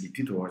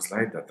sensibility towards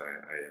light that I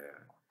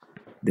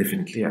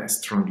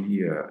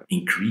strongly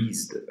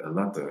increased a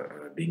lot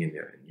being in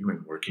you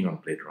and working on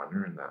Blade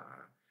Runner, and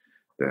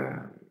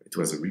it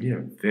was really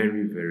a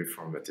very, very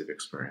formative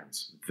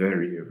experience.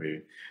 Very,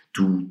 very,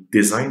 to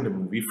design the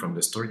movie from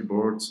the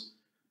storyboards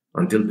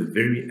until the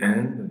very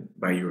end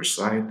by your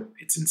side.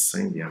 It's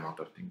insane the amount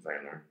of things I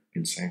learned.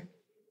 Insane.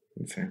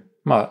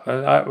 Well,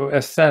 I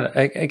said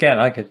again,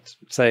 I could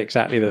say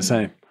exactly the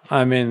same.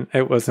 I mean,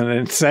 it was an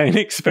insane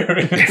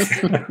experience.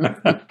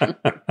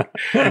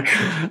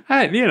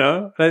 And, you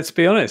know, let's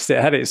be honest,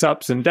 it had its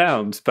ups and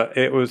downs, but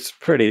it was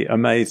pretty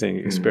amazing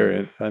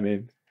experience. I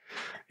mean,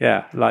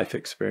 yeah, life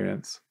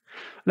experience.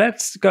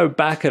 Let's go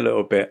back a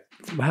little bit.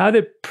 How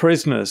did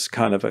Prisoners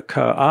kind of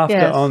occur after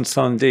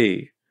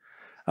Incendie?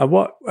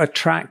 What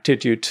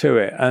attracted you to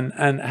it?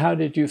 And how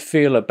did you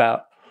feel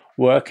about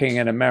working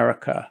in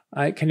America?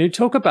 Can you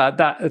talk about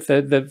that,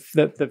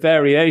 the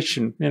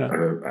variation? You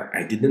know,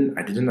 I didn't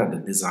have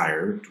the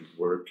desire to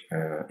work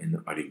in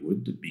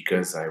Hollywood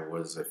because I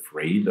was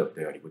afraid of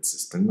the Hollywood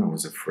system. I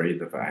was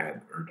afraid I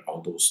had heard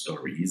all those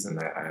stories, and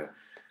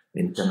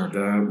in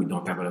Canada we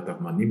don't have a lot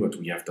of money, but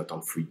we have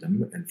total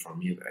freedom. And for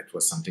me, it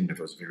was something that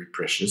was very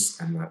precious.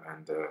 And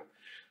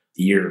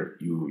here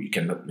you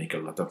cannot make a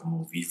lot of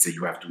movies.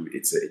 You have to.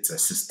 It's a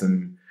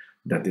system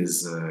that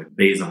is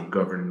based on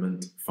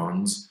government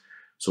funds.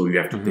 So you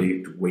have to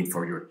wait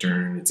for your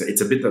turn.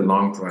 It's a bit a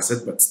long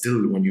process, but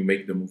still, when you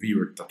make the movie,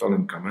 you're total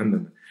in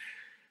command.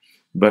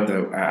 But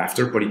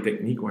after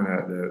Polytechnique, when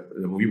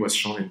the movie was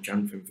shown in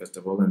Cannes Film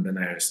Festival, and then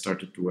I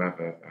started to have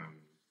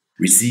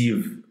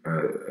receive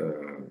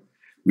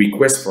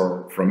requests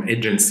from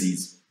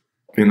agencies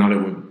in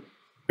Hollywood,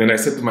 and I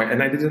said to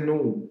and I didn't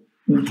know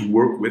who to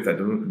work with. I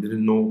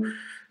didn't know,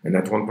 and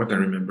at one point I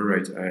remember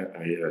I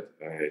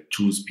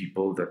chose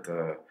people that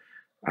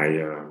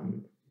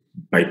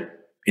by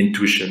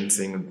intuition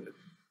saying,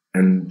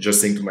 and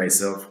just saying to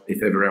myself,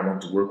 if ever I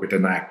want to work with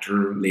an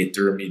actor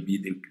later, maybe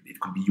it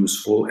could be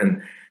useful.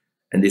 And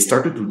they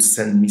started to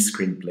send me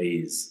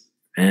screenplays,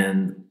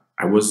 and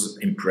I was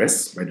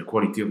impressed by the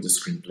quality of the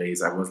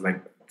screenplays. I was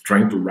like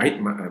trying to write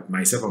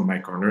myself on my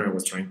corner. I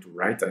was trying to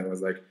write. I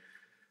was like,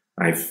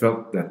 I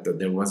felt that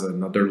there was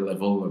another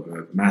level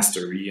of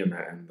mastery,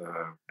 and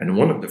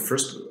one of the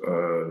first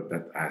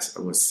that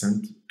was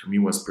sent to me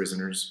was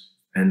Prisoners.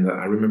 And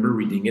I remember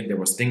reading it. There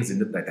was things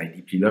in it that I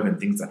deeply love and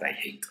things that I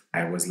hate.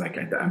 I was like,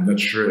 I'm not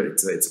sure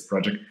it's a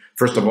project.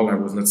 First of all, I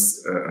was not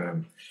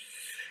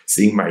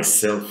seeing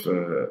myself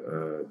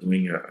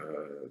doing a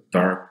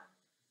dark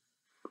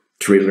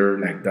thriller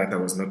like that. I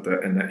was not,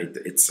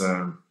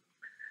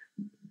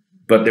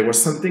 but there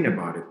was something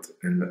about it,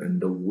 and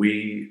the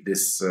way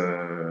this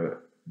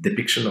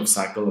depiction of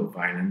cycle of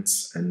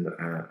violence and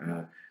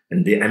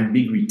the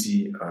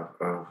ambiguity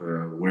of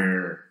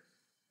where.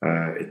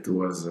 It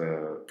was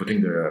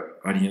putting the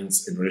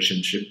audience in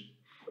relationship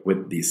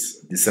with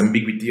this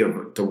ambiguity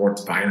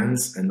towards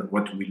violence, and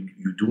what will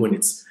you do when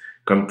it's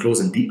come close,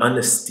 and the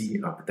honesty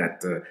of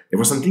that. There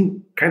was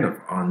something kind of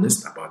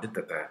honest about it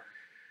but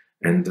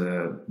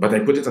I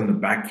put it on the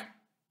back,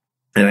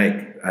 and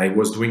I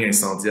was doing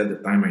Incendie at the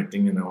time, I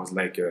think, and I was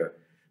like,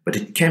 but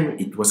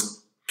it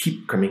was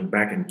keep coming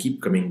back,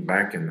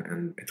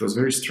 and it was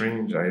very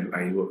strange.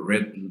 I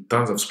read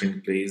tons of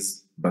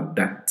screenplays, but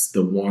that's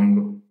the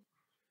one.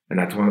 And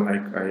at one,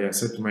 I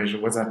said to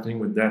myself, what's happening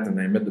with that? And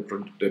I met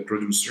the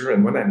producer.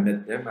 And when I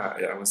met them,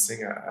 I was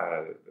saying,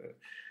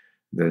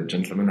 the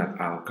gentleman at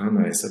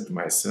Alcon, I said to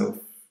myself,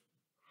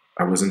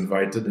 I was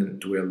invited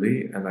into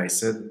LA, and I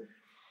said,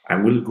 I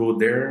will go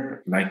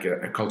there like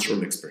a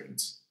cultural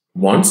experience.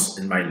 Once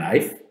in my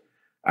life,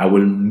 I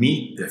will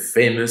meet the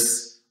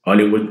famous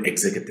Hollywood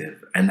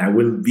executive, and I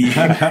will be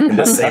in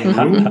the same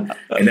room,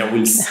 and I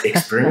will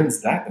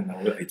experience that, and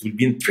it will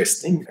be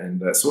interesting.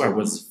 And so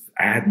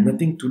I had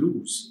nothing to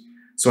lose.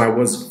 So I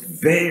was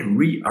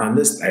very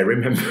honest. I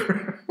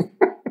remember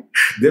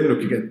them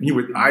looking at me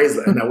with eyes,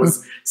 and I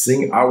was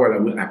saying how I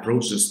would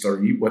approach the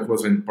story, what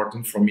was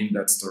important for me in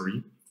that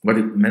story, what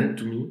it meant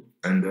to me,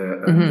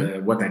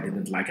 and what I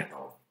didn't like at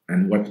all,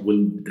 and what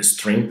will the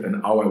strength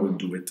and how I will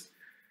do it.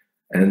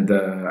 And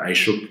I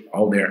shook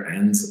all their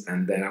hands,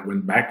 and then I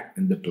went back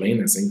in the plane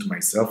and saying to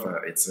myself,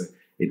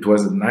 it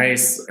was a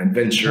nice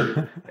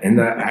adventure.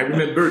 And I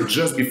remember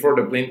just before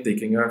the plane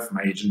taking off,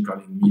 my agent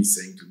calling me,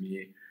 saying to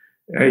me,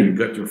 hey, you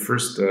got your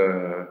first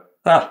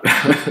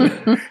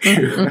And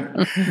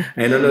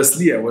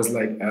honestly, I was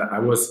like,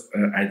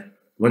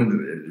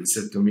 when they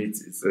said to me,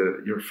 it's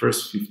your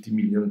first $50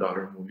 million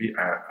movie,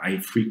 I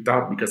freaked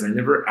out because I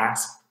never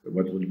asked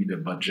what will be the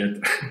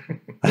budget.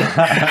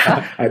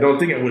 I don't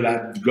think I would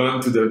have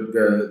gone to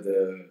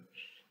the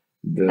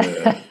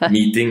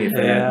meeting if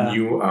I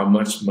knew how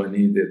much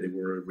money that they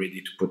were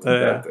ready to put in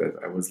that.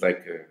 I was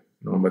like,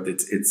 no, but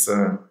it's.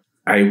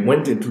 I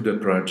went into the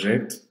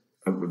project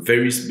I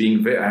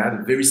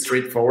had very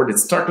straightforward. It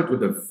started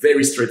with a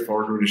very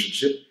straightforward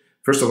relationship.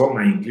 First of all,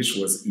 my English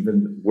was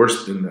even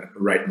worse than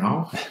right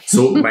now.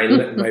 So my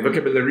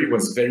vocabulary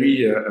was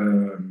very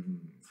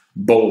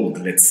bold,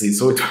 let's say.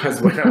 So it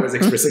was when I was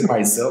expressing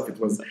myself, it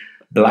was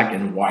black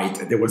and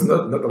white. There was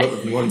not a lot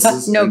of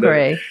nuances. No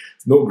gray.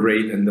 No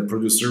gray. And the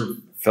producer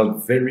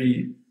felt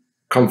very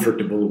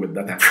comfortable with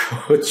that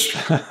approach.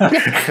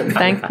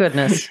 Thank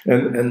goodness.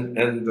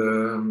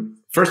 And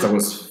first, I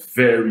was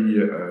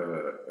very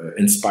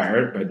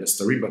inspired by the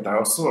story, but I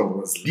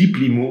was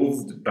deeply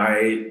moved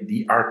by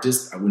the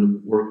artist I will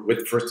work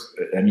with. First,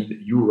 I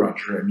mean, you,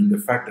 Roger. I mean, the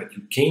fact that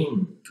you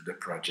came to the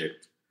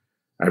project.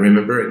 I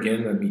remember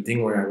again a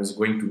meeting where I was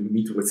going to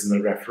meet with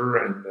cinematographer,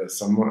 and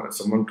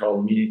someone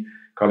calling me,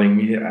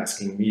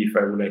 asking me if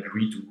I would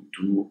agree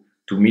to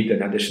meet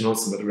an additional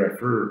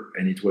cinematographer,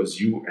 and it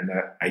was you. And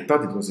I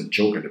thought it was a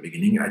joke at the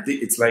beginning. I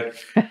think it's like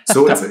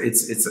so.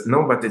 It's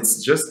no, but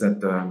it's just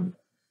that.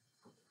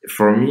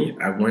 For me,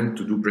 I went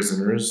to do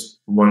Prisoners,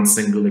 one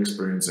single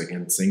experience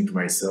again, saying to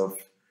myself,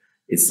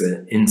 it's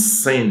an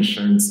insane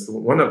chance.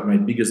 One of my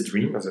biggest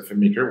dreams as a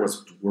filmmaker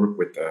was to work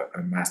with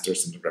a master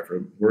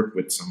cinematographer, work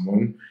with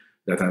someone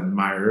that I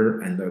admire,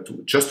 and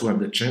just to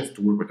have the chance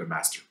to work with a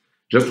master,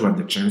 just to have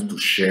the chance to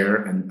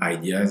share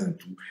ideas and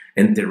to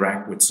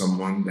interact with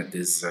someone that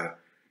is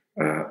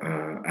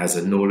has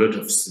a knowledge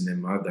of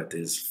cinema that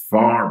is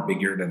far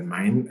bigger than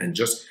mine. And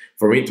just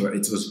for me,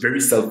 it was very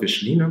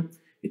selfishly,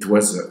 it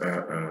was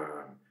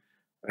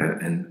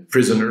and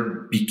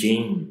Prisoner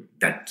became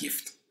that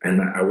gift,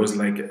 and I was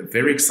like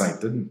very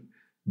excited.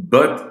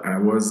 But I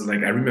was like,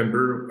 I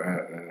remember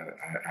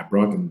I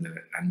brought in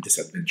this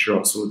adventure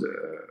also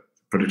the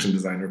production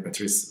designer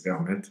Patrice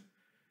Vermette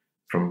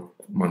from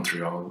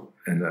Montreal,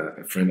 and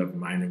a friend of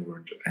mine.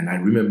 And I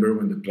remember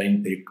when the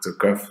plane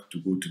took off to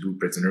go to do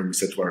Prisoner, we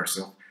said to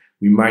ourselves,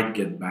 we might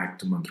get back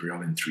to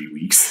Montreal in 3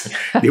 weeks.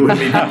 They would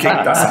maybe kick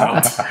us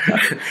out,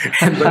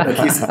 but at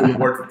least it will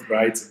work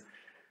right.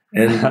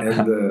 And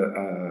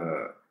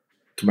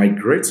to my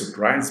great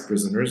surprise,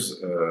 Prisoners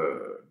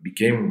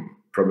became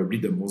probably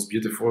the most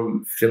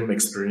beautiful film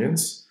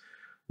experience,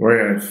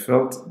 where I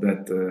felt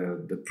that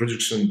the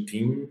production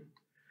team,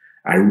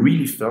 I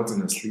really felt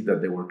honestly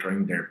that they were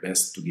trying their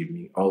best to give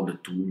me all the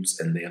tools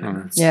and the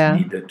elements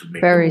needed to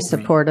make very the movie.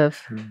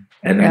 supportive.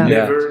 And I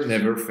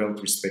never felt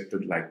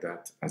respected like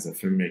that as a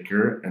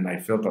filmmaker. And I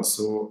felt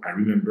also, I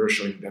remember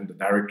showing them the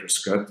director's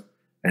cut,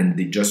 and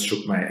they just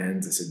shook my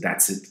hands. They said,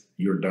 "That's it,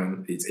 you're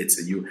done. It's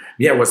you."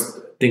 Yeah, I was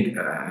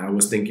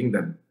thinking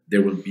that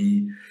there will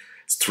be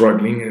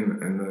struggling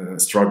and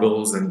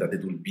struggles, and that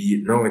it will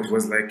be. No, it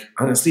was like,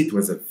 honestly, it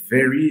was a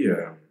very.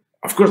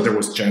 Of course, there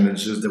was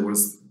challenges, there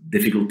was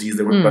difficulties,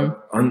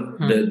 but on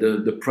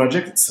the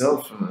project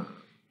itself,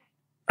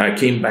 I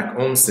came back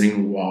home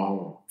saying,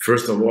 "Wow!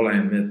 First of all, I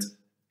met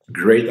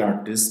great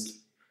artists.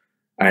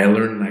 I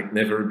learned like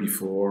never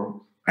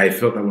before. I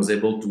felt I was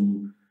able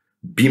to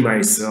be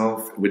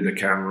myself with the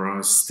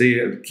camera,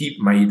 keep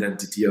my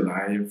identity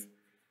alive."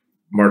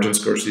 Martin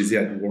Scorsese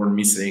had warned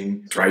me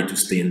saying, "Try to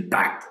stay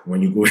intact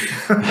when you go."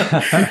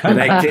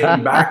 And I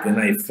came back and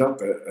I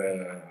felt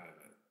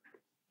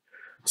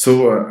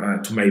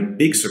to my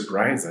big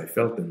surprise, I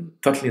felt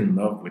totally in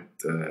love with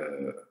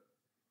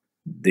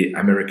the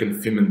American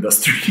film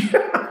industry.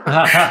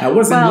 I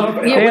was in love.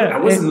 I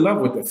was in love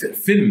with the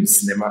film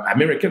cinema,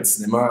 American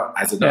cinema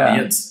as an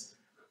audience.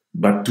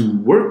 But to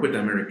work with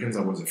Americans,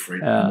 I was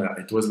afraid.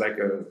 It was like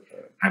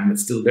I'm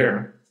still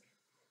there.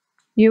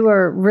 You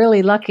were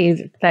really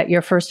lucky that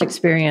your first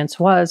experience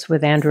was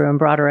with Andrew and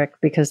Broderick,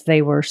 because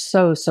they were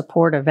so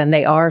supportive, and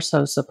they are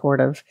so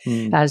supportive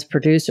as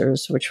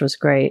producers, which was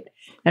great.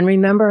 And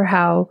remember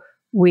how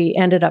we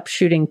ended up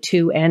shooting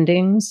 2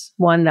 endings,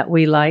 one that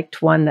we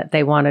liked, one that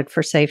they wanted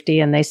for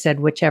safety, and they said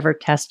whichever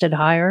tested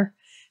higher,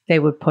 they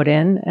would put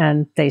in,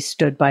 and they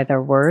stood by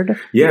their word.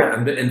 Yeah,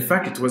 and in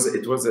fact, it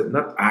was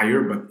not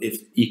higher, but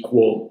if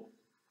equal.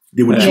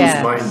 They would choose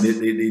mine. They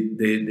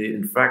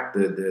in fact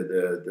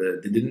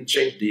they didn't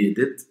change the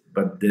edit,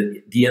 but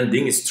the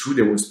ending is true.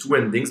 There was 2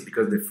 endings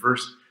because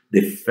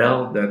they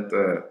felt that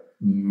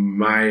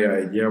my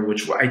idea,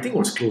 which I think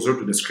was closer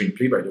to the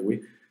screenplay, by the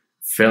way,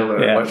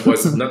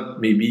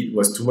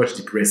 was too much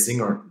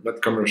depressing or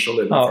not commercial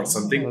enough or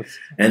something.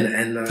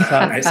 And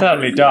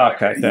certainly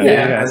dark, I think.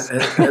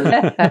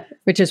 And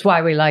which is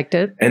why we liked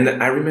it. And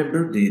I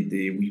remember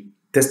we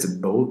tested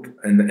both,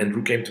 and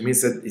Andrew came to me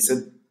and he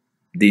said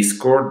they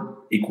scored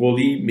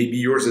equally. Maybe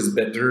yours is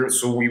better,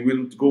 so we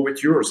will go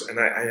with yours. And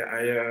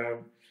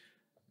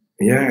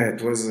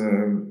it was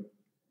a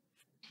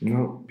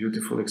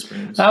beautiful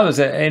experience. That was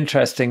an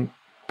interesting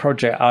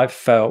project I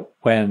felt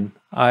when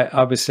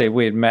obviously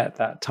we had met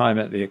that time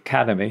at the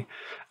Academy.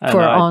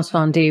 For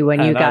Incendie,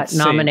 when you got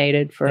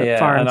nominated for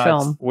foreign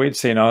film. We'd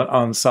seen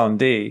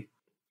Incendie.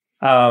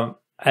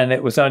 And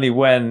it was only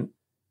when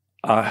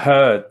I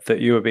heard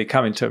that you would be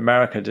coming to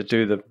America to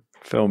do the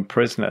film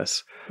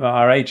Prisoners,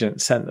 our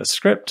agent sent the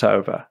script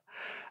over.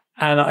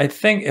 And I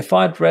think if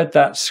I'd read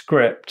that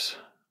script,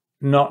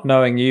 not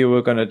knowing you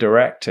were going to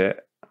direct it,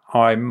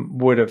 I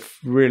would have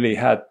really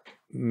had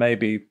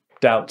maybe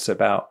doubts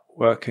about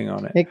working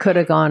on it. It could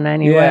have gone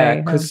anyway. Yeah,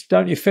 because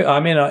don't you feel, I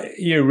mean,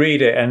 you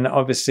read it and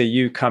obviously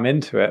you come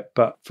into it,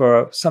 but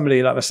for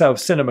somebody like myself,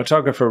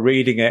 cinematographer,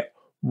 reading it,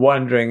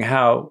 wondering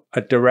how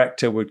a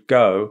director would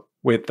go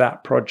with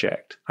that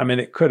project. I mean,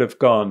 it could have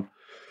gone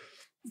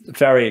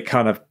very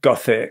kind of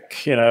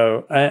gothic, you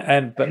know,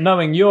 but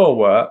knowing your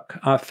work,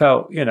 I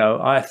felt, you know,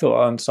 I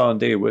thought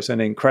Incendie was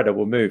an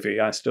incredible movie.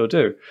 I still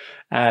do.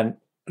 And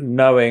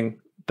knowing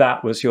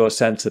that was your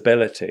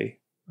sensibility,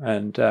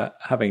 and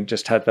having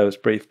just had those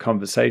brief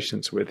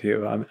conversations with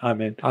you, I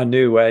mean, I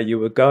knew where you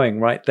were going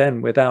right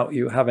then without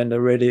you having to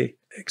really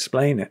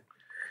explain it.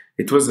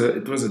 It was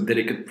a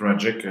delicate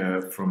project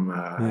from.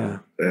 I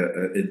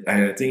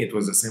think it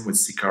was the same with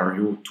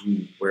Sicario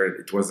too, where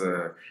it was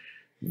a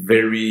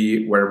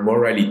where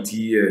morality,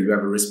 you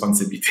have a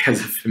responsibility as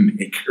a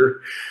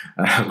filmmaker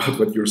about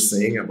what you're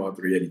saying about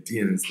reality,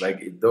 and it's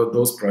like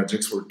those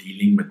projects were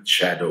dealing with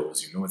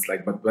shadows, you know. It's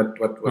like, but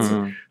what was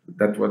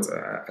that was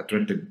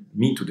attracted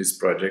me to these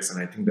projects,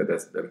 and I think that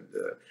that's the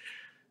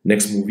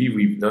next movie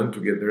we've done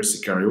together,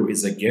 Sicario,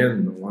 is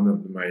again one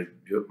of my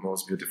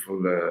most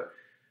beautiful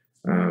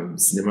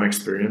cinema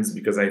experience,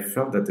 because I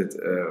felt that it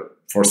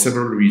for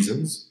several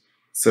reasons.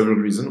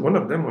 One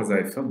of them was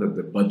I felt that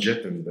the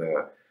budget and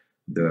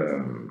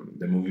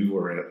the movie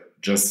were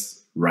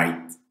just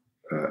right.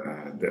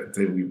 That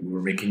we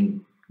were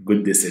making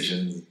good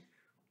decisions,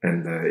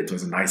 and it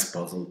was a nice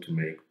puzzle to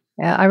make.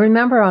 Yeah, I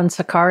remember on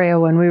Sicario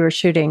when we were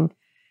shooting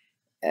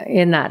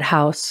in that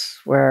house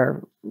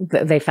where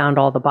they found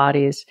all the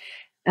bodies,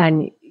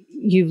 and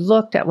you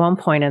looked at one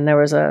point and there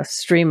was a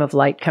stream of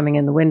light coming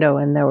in the window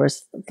and there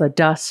was the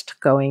dust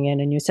going in,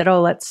 and you said,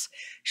 "Oh, let's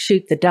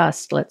shoot the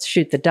dust,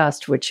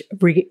 which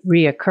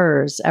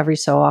reoccurs every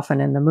so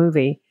often in the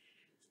movie."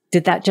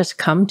 Did that just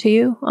come to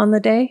you on the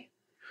day?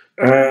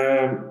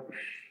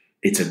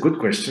 It's a good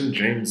question,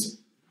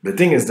 James. The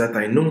thing is that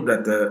I know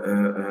that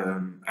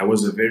I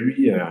was a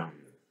very...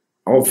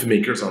 all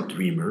filmmakers are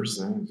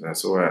dreamers.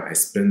 So I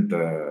spent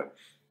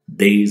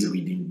days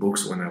reading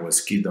books when I was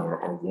a kid,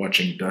 or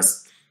watching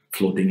dust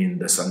floating in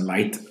the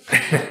sunlight.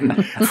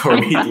 For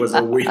me, it was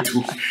a way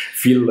to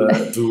feel,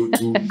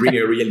 to bring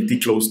a reality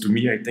close to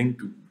me, I think,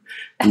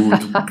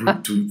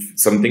 to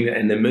something,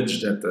 an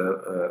image that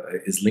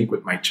is linked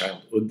with my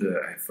childhood.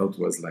 I felt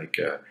was like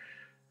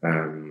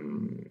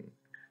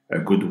a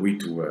good way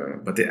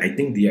to. But I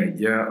think the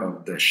idea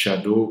of the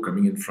shadow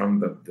coming in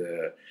front of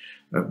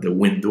the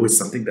window is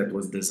something that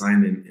was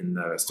designed in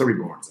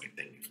storyboards, I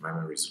think, if my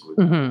memory is good.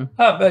 Mm-hmm.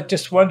 But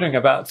just wondering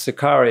about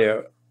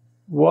Sicario,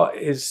 what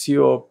is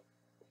your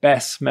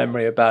best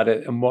memory about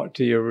it, and what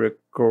do you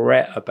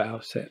regret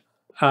about it?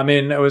 I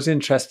mean, it was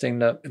interesting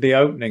that the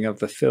opening of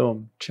the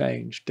film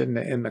changed, didn't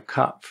it, in the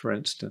cut, for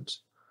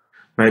instance?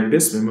 My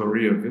best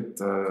memory of it,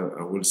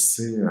 I will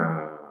say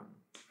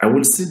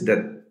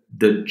that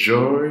the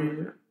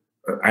joy.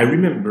 I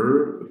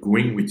remember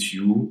going with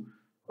you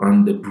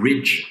on the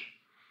bridge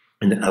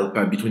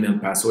between El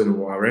Paso and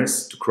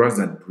Juarez, to cross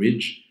that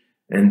bridge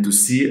and to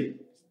see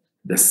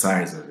the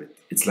size of it.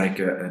 It's like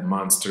a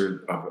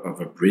monster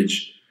of a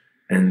bridge,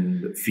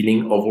 and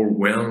feeling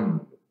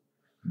overwhelmed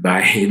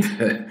by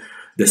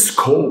the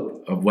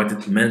scope of what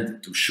it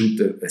meant to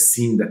shoot a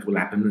scene that will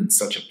happen in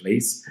such a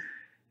place.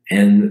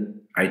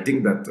 And I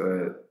think that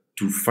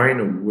to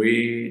find a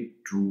way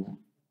to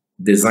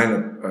design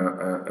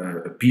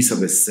a piece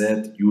of a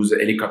set, use a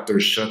helicopter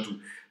shot,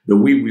 the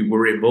way we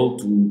were able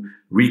to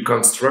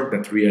reconstruct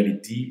that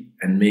reality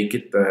and make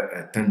it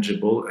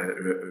tangible,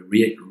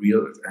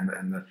 real,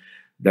 and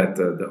that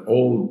the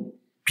whole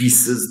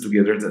pieces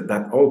together,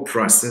 that whole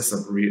process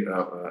of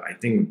I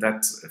think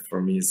that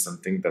for me is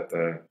something that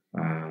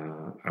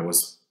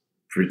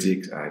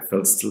I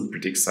felt still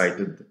pretty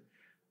excited.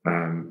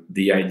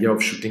 The idea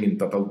of shooting in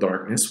total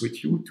darkness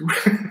with you too.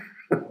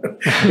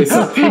 It's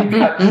something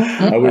that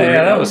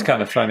that was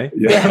kind of funny.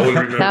 Yeah, I will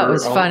remember that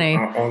was funny.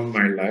 All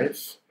my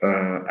life.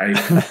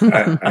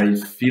 I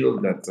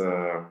feel that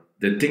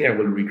the thing I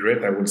will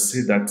regret, I will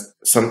say that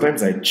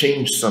sometimes I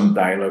change some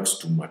dialogues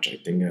too much. I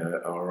think,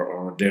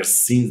 or there's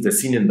scenes. The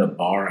scene in the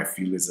bar I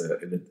feel is a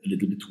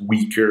little bit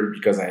weaker,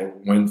 because I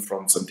went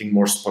from something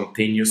more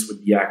spontaneous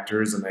with the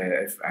actors, and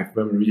I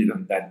remember really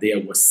on that day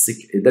I was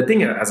sick. The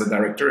thing as a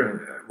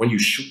director, when you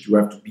shoot, you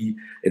have to be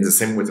in the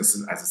same way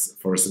as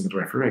for a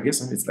cinematographer, I guess.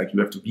 It's like you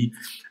have to be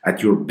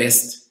at your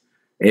best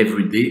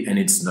every day, and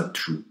it's not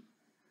true.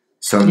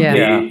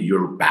 Someday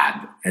you're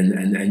bad,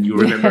 and you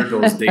remember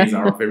those days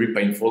are very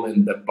painful.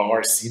 In the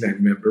bar scene, I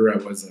remember I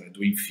was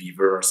doing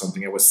fever or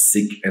something. I was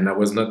sick, and I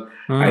was not.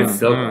 I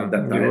felt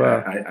that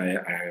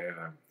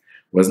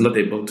was not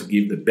able to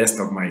give the best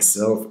of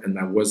myself, and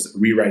I was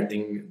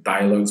rewriting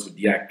dialogues with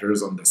the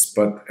actors on the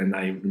spot. And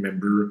I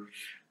remember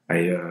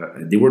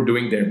they were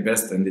doing their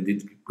best and they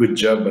did a good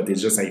job, but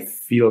it's just I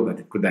feel that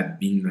it could have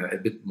been a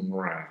bit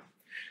more.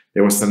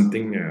 There was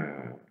something,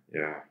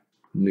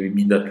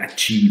 maybe not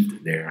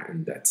achieved there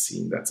in that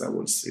scene. That's I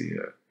would say,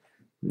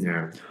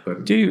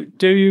 But do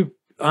you?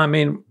 I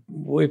mean,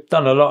 we've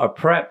done a lot of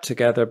prep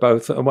together,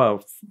 both,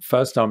 well,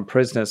 first on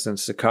Prisoners and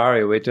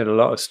Sicario, we did a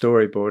lot of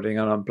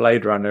storyboarding, and on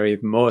Blade Runner,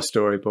 even more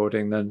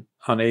storyboarding than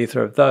on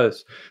either of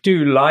those. Do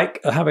you like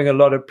having a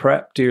lot of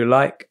prep? Do you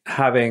like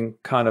having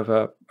kind of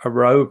a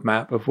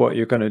roadmap of what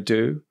you're going to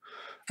do?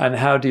 And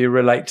how do you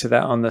relate to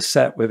that on the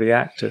set with the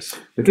actors?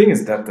 The thing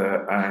is that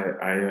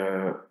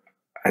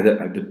at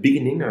the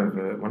beginning of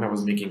when I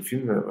was making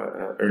film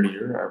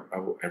earlier,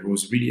 I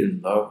was really in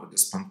love with the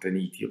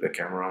spontaneity of the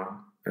camera.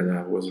 And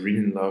I was really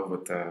in love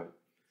with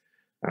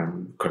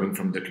coming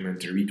from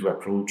documentary to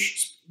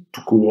approach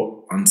to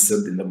go on set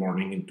in the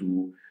morning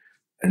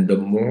and the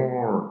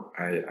more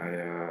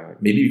I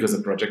maybe because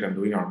the project I'm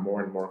doing are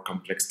more and more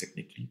complex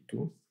technically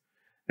too,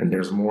 and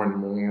there's more and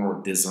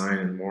more design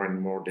and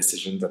more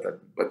decisions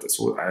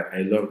so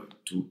I love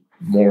to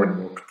more and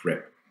more to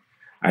prep.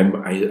 I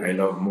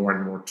love more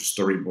and more to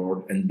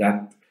storyboard, and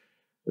that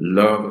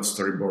love of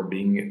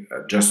storyboarding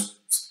just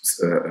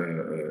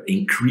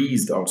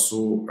increased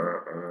also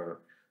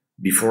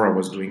before I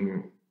was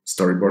doing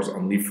storyboards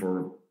only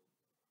for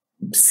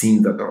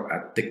scenes that are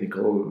at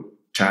technical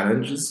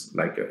challenges,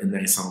 like in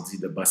Incendie,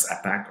 the bus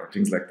attack or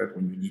things like that,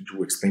 when you need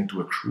to explain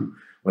to a crew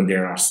when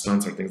there are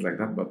stunts or things like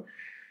that. But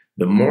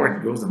the more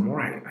it goes, the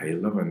more I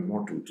love and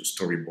more to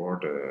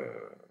storyboard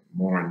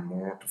more and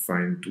more,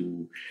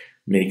 to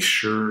make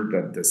sure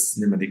that the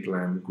cinematic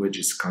language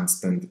is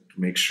constant, to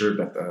make sure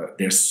that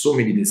there's so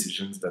many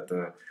decisions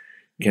that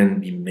can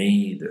be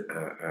made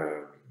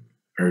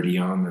early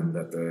on, and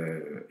that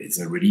it's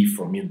a relief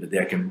for me, and that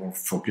I can more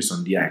focus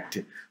on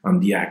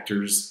the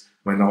actors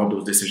when all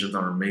those decisions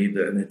are made.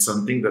 And it's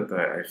something that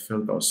I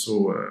felt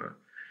also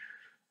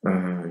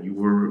you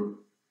were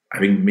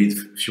having made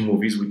a few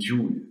movies with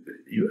you.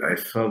 I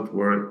felt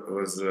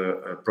was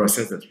a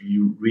process that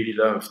you really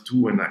love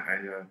too, and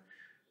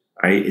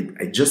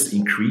I just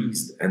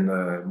increased. And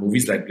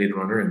movies like Blade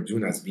Runner and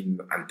Dune has been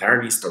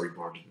entirely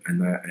storyboarded,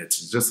 and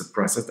it's just a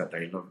process that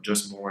I love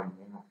just more and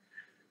more.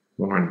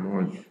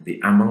 The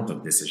amount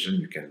of decision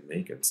you can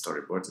make at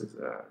storyboards is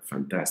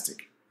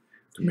fantastic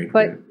to make.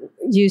 But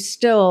you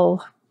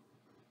still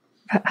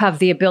have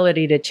the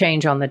ability to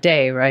change on the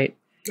day, right?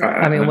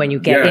 I mean, when you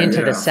get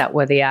into the set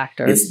with the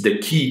actors. It's the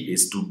key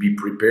is to be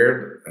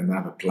prepared and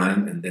have a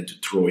plan, and then to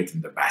throw it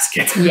in the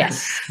basket.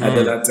 Yes. And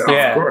then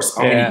of course,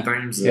 how many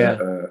times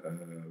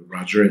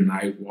Roger and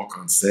I walk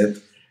on set,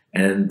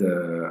 and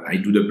I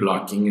do the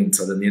blocking, and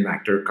suddenly an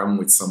actor come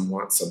with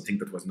something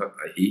that was not,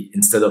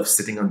 instead of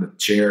sitting on the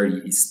chair,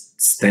 he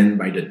stand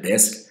by the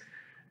desk,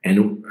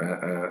 and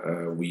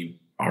we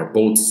are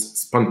both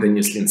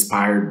spontaneously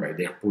inspired by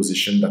their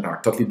position that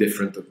are totally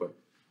different.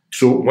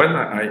 So when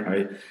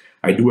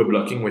I do a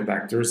blocking with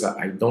actors,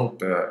 I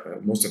don't,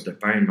 most of the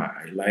time,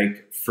 I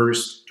like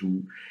first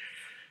to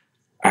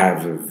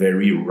have a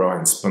very raw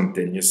and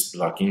spontaneous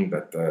blocking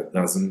that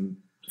doesn't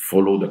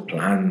follow the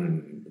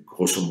plan,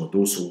 grosso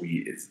modo. So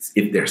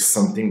if there's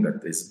something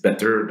that is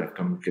better that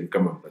can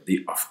come up, but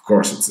of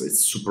course,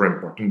 it's super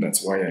important.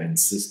 That's why I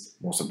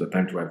insist most of the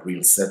time to have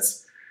real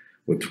sets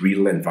with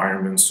real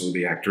environments, so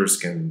the actors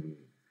can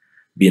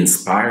be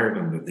inspired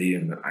on the day.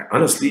 And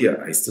honestly,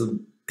 I still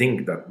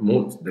think that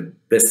the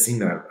best thing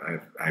that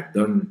I've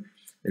done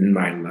in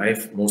my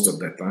life most of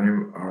the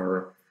time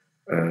are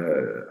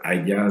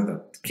ideas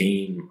that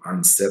came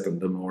on set in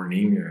the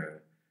morning.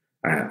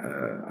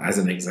 As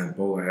an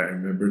example, I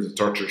remember the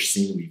torture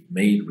scene we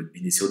made with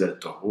Benicio del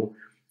Toro.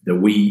 The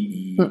way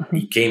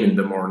he came in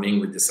the morning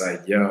with this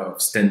idea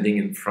of standing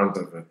in front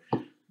of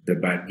the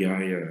bad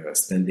guy,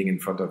 standing in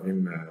front of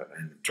him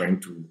and trying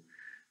to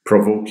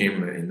provoke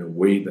him in a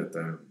way that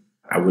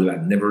I will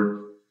have never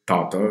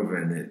thought of,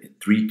 and it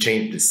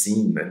re-changed the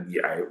scene, and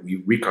we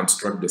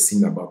reconstruct the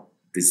scene about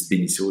this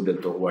Benicio del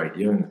Toro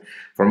idea. And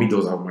for me,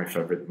 those are my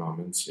favorite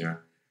moments. Yeah,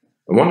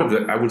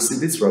 I will say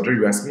this, Roger.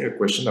 You asked me a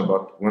question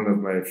about one of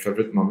my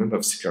favorite moments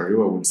of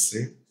Sicario. I will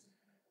say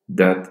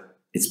that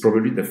it's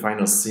probably the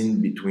final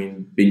scene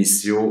between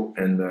Benicio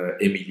and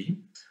Emily.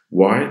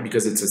 Why?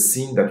 Because it's a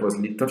scene that was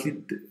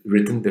totally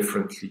written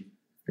differently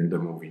in the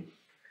movie.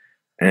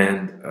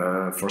 And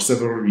for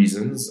several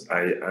reasons,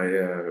 I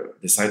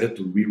decided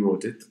to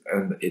rewrote it,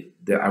 and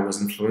I was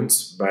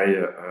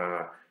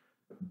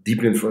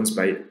deeply influenced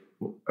by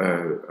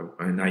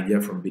an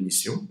idea from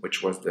Benicio,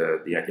 which was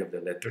the idea of the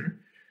letter.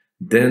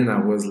 Then I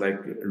was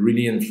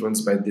really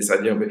influenced by this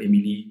idea of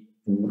Emily,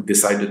 who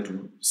decided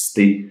to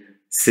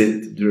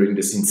sit during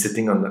the scene,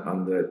 sitting at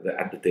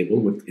the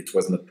table. It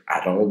was not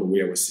at all the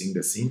way I was seeing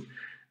the scene.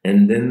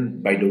 And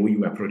then by the way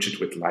you approach it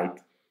with light,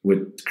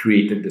 what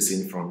created the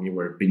scene for me,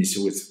 where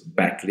Benicio is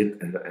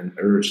backlit and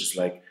Urge is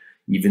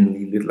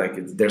evenly lit. Like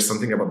there's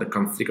something about the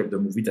conflict of the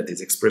movie that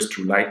is expressed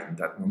through light in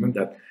that moment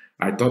that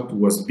I thought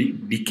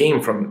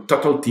became from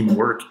total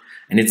teamwork,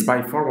 and it's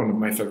by far one of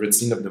my favorite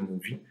scenes of the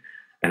movie.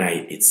 And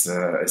it's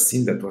a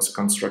scene that was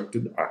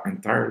constructed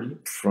entirely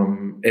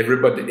from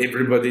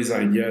everybody's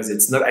ideas.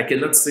 It's not. I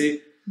cannot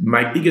say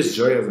my biggest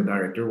joy as a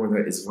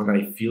director is when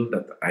I feel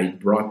that I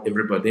brought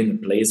everybody in a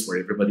place where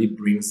everybody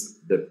brings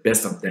the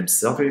best of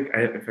themselves.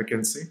 If I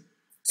can say,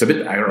 it's a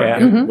bit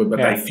arrogant,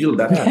 but I feel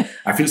that.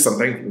 I feel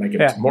sometimes like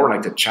it's more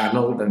like a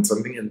channel than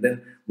something. And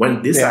then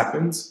when this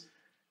happens,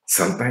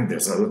 sometimes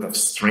there's a lot of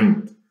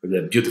strength.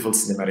 The beautiful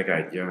cinematic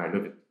idea. I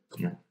love it.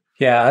 Yeah.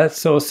 Yeah,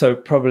 that's also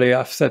probably,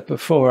 I've said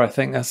before, I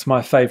think that's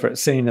my favorite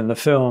scene in the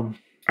film.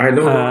 I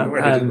know.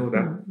 I didn't know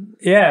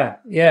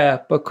that. Yeah,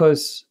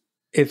 because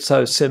it's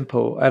so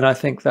simple. And I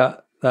think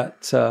that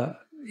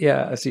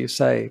as you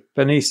say,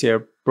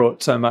 Benicio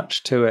brought so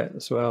much to it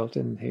as well,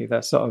 didn't he?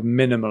 That sort of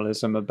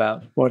minimalism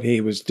about what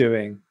he was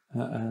doing.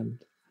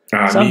 And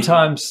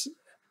sometimes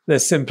the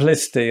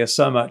simplicity is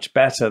so much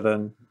better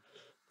than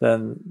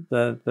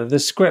the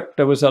script.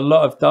 There was a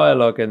lot of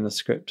dialogue in the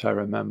script, I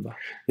remember.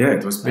 Yeah,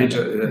 it was page.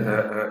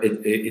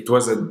 It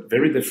was a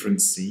very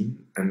different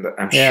scene, and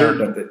I'm sure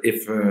that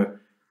if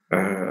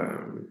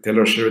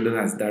Taylor Sheridan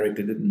has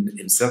directed it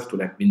himself, it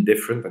would have been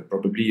different and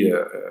probably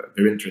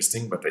very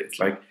interesting. But it's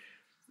like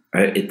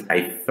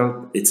I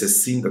felt it's a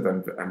scene that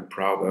I'm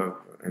proud of,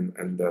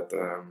 and that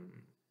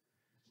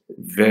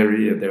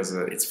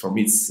it's for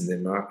me it's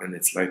cinema, and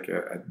it's like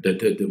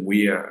the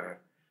way.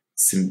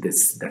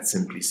 That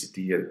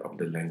simplicity of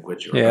the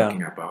language you're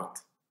talking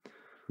about.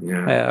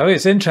 Oh,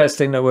 it's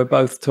interesting that we're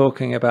both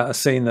talking about a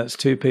scene that's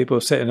two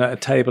people sitting at a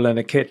table in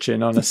a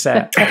kitchen on a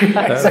set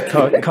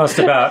that cost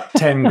about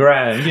 10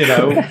 grand,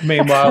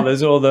 Meanwhile,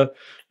 there's all the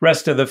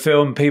rest of the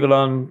film, people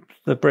on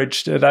the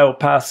bridge at El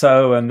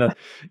Paso and the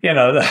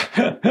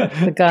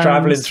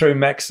traveling through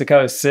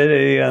Mexico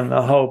City and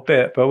the whole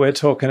bit. But we're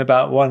talking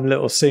about one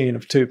little scene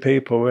of two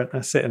people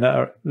sitting at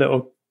a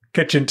little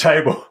kitchen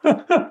table.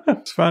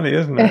 It's funny,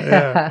 isn't it?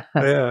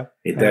 Yeah.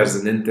 There's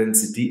an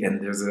intensity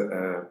and there's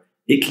a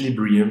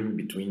equilibrium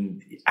between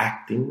the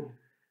acting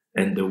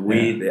and the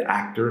way the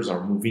actors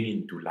are moving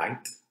into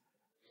light.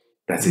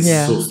 That is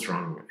so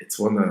strong. It's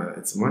one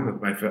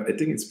of my. I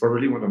think it's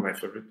probably one of my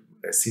favorite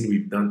scenes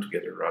we've done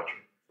together,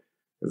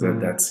 Roger.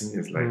 That scene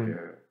is like,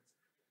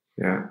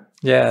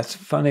 Yeah, it's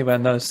funny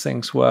when those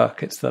things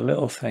work. It's the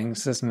little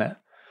things, isn't it?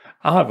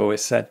 I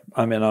always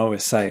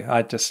say,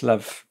 I just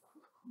love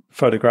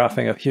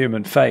photographing a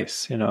human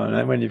face,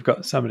 and when you've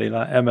got somebody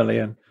like Emily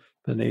and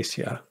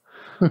Benicio,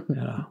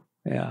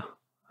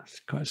 that's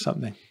quite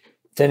something.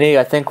 Denis,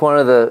 I think one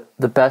of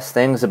the best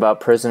things about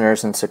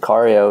Prisoners and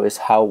Sicario is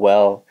how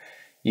well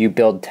you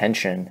build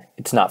tension.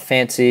 It's not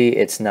fancy,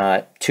 it's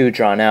not too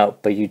drawn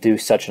out, but you do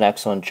such an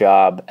excellent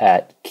job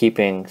at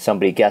keeping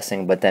somebody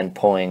guessing, but then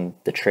pulling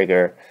the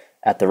trigger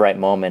at the right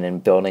moment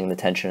and building the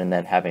tension and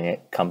then having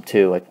it come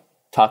to. Like,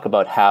 talk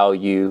about how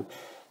you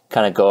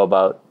kind of go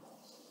about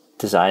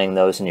designing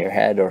those in your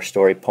head or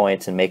story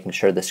points and making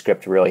sure the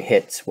script really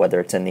hits, whether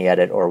it's in the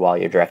edit or while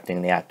you're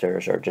directing the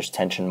actors or just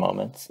tension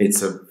moments.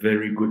 It's a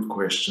very good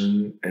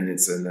question, and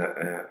it's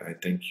I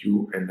thank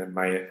you, and then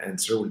my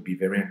answer will be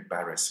very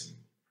embarrassing.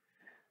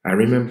 I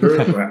remember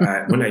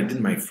when I did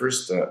my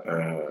first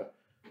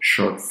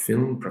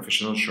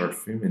professional short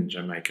film in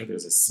Jamaica,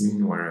 there's a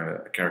scene where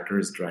a character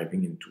is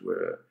driving into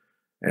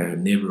a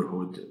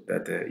neighborhood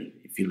that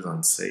he feels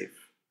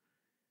unsafe.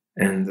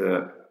 And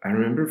I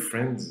remember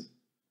friends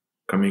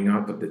coming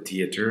out of the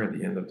theater at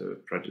the end of the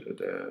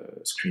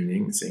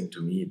screening saying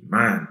to me,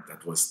 "Man,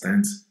 that was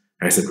tense."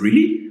 And I said,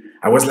 "Really?"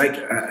 I was like,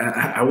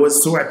 I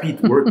was so happy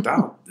it worked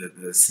out.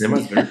 The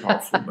cinema is very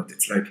powerful, but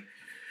it's like,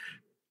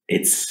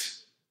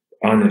 it's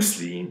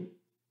honestly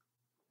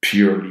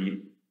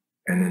purely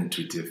an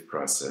intuitive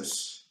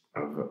process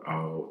of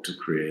how to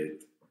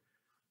create,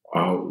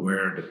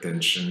 where the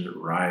tension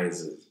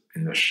rises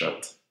in the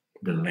shot,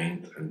 the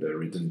length and the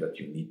rhythm that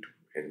you need to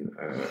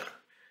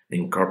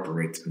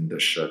incorporate in the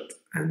shot.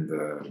 And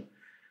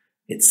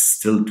it's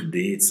still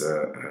today, it's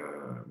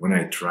when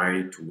I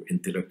try to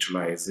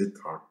intellectualize it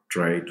or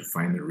try to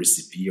find a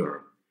recipe,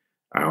 or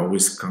I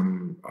always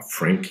come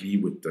frankly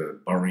with the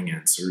boring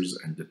answers,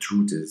 and the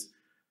truth is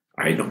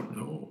I don't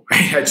know.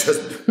 I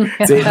just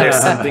say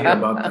there's something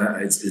about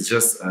that. It's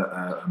just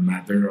a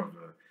matter of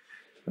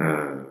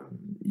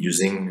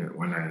using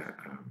when I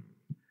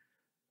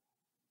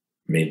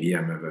maybe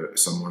I'm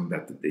someone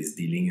that is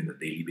dealing on a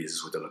daily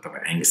basis with a lot of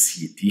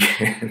anxiety,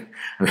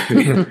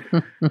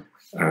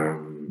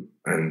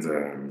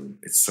 and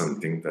it's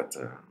something that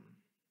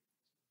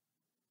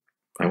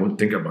I would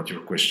think about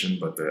your question,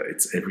 but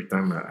it's every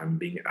time I'm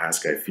being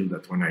asked, I feel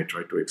that when I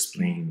try to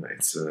explain,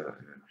 it's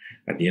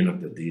at the end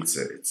of the day,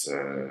 it's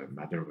a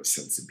matter of a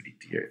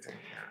sensibility, I think.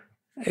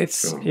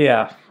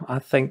 I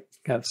think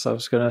that's what I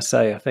was going to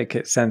say. I think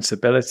it's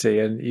sensibility,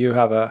 and you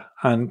have a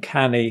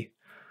uncanny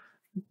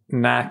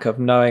knack of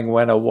knowing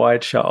when a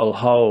wide shot will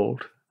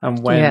hold,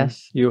 and when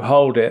you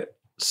hold it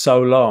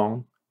so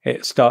long,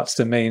 it starts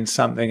to mean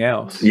something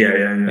else.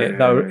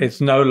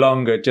 It's no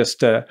longer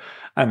just an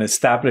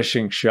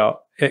establishing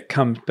shot. It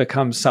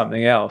becomes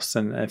something else.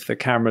 And if the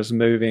camera's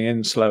moving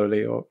in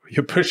slowly or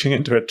you're pushing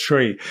into a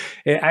tree,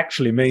 it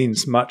actually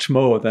means much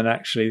more than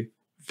actually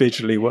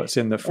visually what's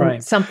in the frame.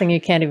 And something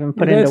you can't even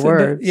put into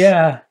words.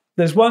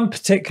 There's one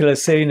particular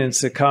scene in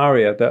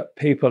Sicaria that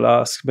people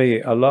ask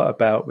me a lot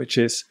about, which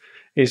is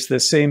the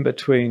scene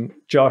between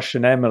Josh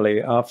and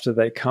Emily after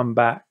they come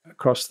back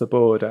across the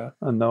border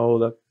and all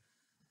the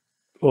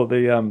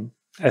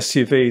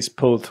SUVs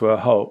pulled to a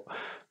halt.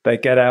 They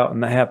get out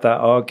and they have that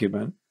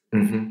argument.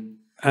 Mm-hmm.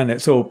 And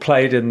it's all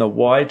played in the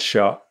wide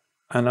shot.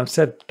 And I've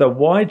said the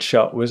wide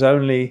shot was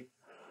only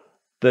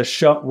the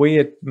shot we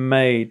had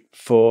made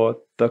for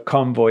the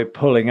convoy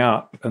pulling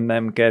up and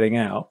them getting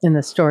out. In the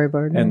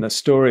storyboard. In the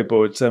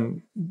storyboards.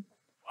 And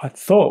I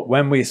thought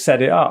when we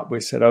set it up, we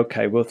said,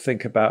 okay, we'll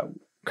think about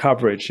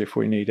coverage if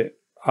we need it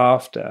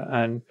after.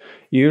 And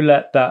you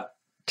let that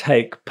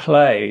take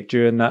play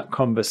during that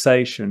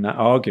conversation, that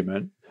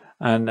argument,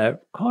 and they're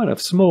kind of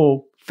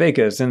small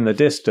figures in the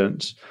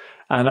distance.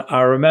 And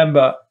I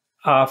remember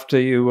after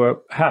you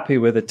were happy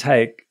with the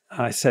take,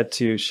 I said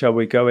to you, shall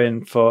we go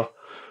in for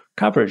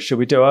coverage? Should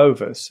we do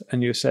overs?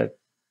 And you said,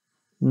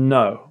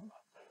 no.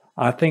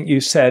 I think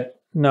you said,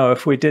 no,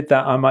 if we did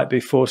that, I might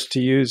be forced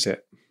to use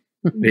it.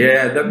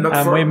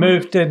 And we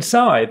moved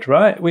inside,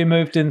 right? We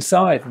moved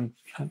inside. And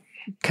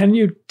can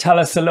you tell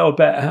us a little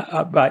bit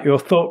about your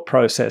thought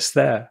process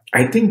there?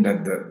 I think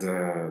that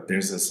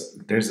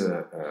there's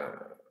a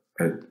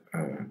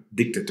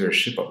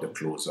dictatorship of the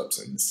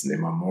close-ups in the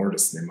cinema. More the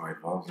cinema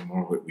evolves, the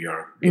more we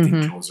are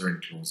getting closer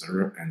and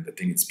closer. And I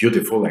think it's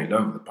beautiful. I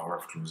love the power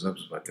of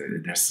close-ups, but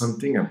there's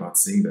something about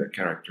seeing the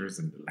characters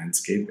and the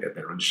landscape and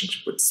the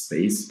relationship with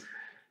space.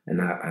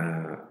 And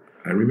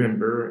I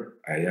remember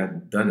I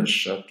had done a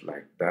shot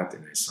like that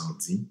in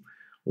Incendie,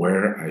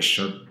 where I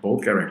shot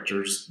both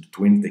characters, the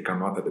twins. They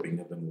come out at the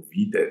beginning of the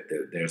movie.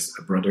 There's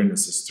a brother and a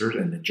sister,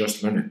 and they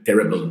just learn a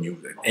terrible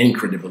news, an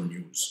incredible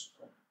news.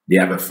 They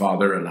have a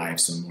father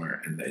alive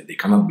somewhere, and they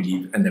cannot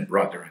believe, and a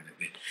brother. And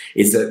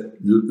it's a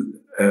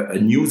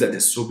news that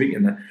is so big,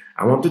 and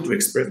I wanted to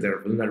express their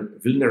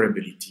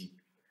vulnerability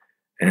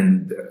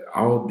and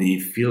how they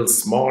feel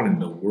small in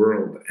the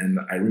world. And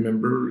I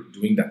remember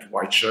doing that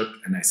wide shot,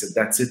 and I said,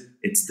 that's it.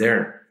 It's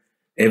there.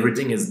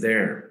 Everything is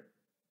there.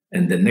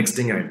 And the next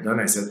thing I've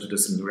done, I said to the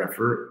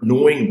cinematographer,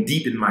 knowing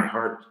deep in my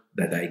heart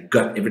that I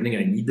got everything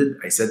I needed,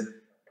 I said,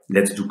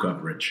 let's do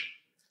coverage.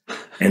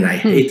 And I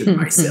hated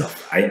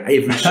myself.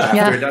 Every shot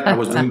after that, I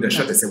was doing the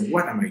shot. I said,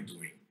 what am I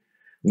doing?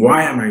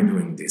 Why am I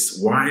doing this?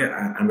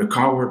 I'm a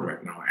coward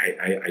right now.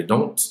 I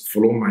don't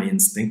follow my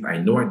instinct. I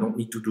know I don't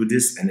need to do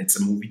this. And it's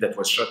a movie that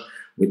was shot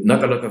with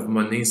not a lot of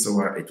money. So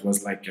it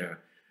was like a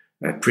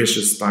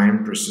precious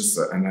time,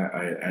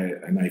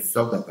 and I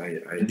felt that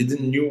I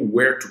didn't know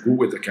where to go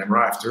with the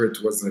camera after.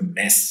 It was a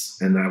mess,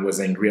 and I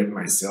was angry at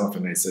myself,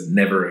 and I said,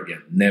 never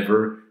again,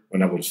 never.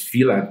 When I would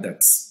feel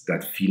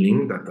that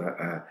feeling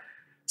that.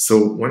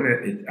 So when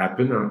it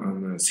happened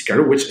on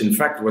Sicario, which in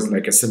fact was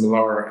like a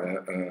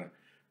similar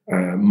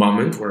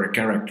moment where a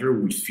character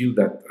would feel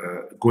that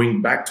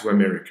going back to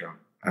America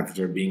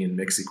after being in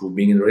Mexico,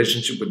 being in a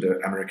relationship with the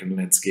American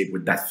landscape,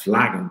 with that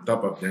flag on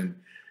top of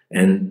them,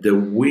 and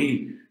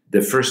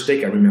the first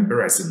take, I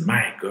remember, I said,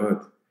 my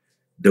God,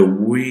 the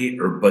way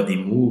her body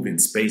moves in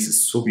space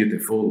is so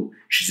beautiful.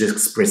 She's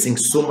expressing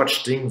so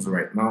much things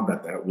right now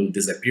that will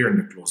disappear in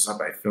the close-up.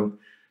 I felt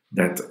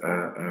that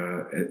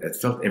it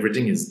felt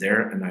everything is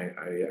there, and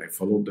I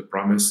followed the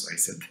promise. I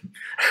said,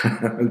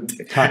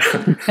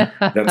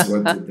 that's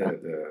what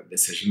the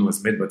decision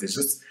was made. But it's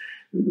just,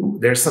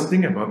 there's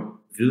something about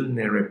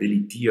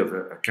vulnerability of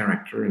a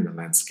character in the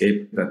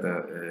landscape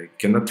that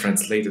cannot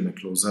translate in a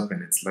close-up,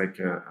 and it's like...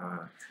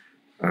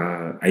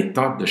 I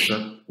thought the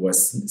shot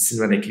was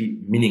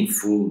cinematically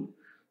meaningful,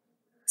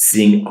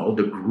 seeing all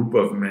the group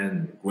of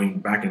men going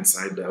back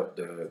inside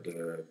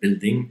the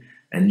building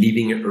and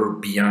leaving her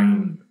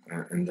behind.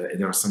 And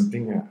there was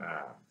something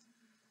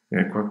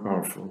quite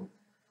powerful.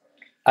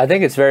 I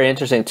think it's very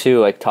interesting too,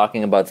 like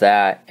talking about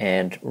that.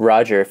 And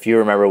Roger, if you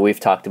remember, we've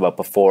talked about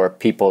before,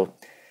 people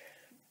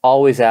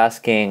always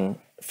asking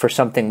for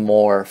something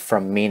more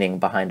from meaning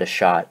behind a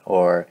shot,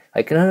 or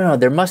like, no,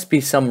 there must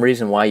be some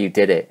reason why you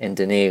did it. And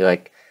Denis,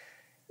 like,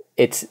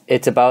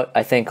 it's about,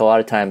 I think a lot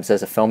of times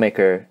as a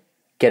filmmaker,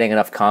 getting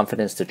enough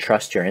confidence to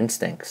trust your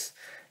instincts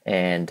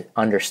and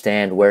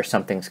understand where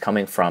something's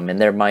coming from.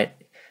 And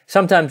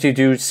sometimes you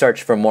do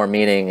search for more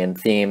meaning and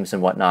themes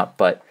and whatnot,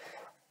 but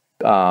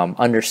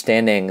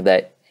understanding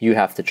that you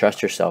have to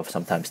trust yourself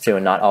sometimes too,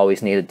 and not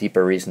always need a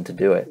deeper reason to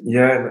do it.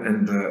 Yeah,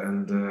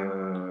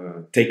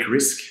 and take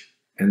risk.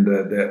 And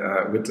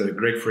with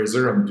Greg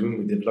Fraser,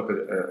 we developed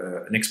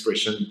an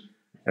expression.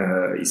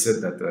 He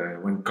said that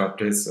when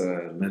Cortez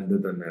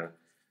landed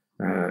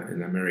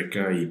in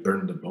America, he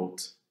burned the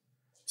boat,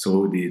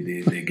 so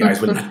the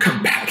guys will not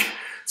come back.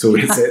 So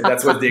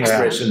that's what the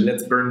expression.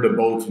 Let's burn the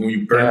boat.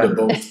 You burn the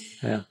boat.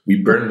 Yeah. We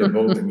burn the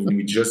boat. I mean,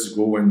 we just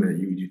go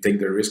and you take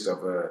the risk of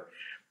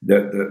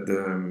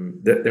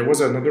There was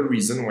another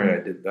reason why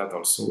I did that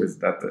also, is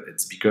that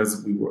it's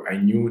because I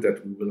knew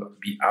that we will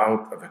be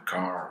out of a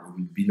car,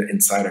 we will be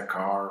inside a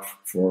car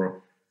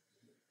for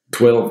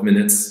 12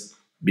 minutes,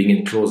 being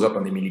in close up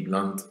on Emily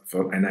Blunt,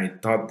 and I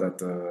thought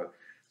that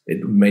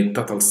it made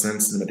total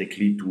sense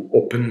cinematically to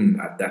open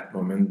at that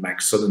moment,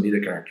 like suddenly the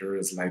character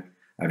is like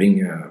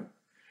having a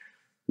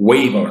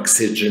wave of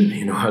oxygen,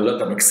 a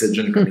lot of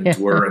oxygen coming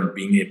to her and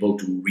being able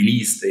to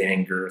release the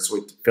anger. So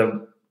it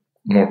felt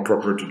more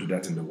proper to do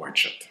that in the wide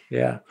shot.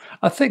 Yeah.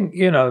 I think,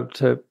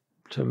 to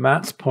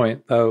Matt's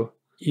point, though,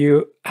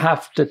 you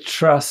have to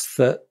trust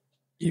that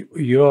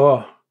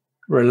your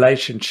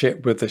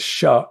relationship with the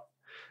shot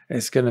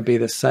is going to be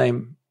the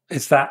same.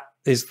 That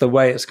is the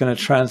way it's going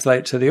to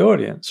translate to the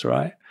audience,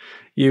 right?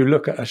 You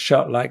look at a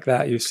shot like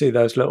that, you see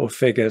those little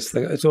figures.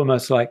 It's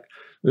almost like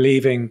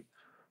leaving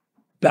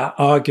that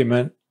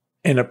argument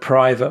in a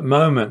private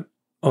moment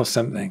or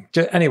something.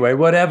 Anyway,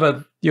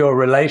 whatever your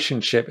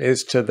relationship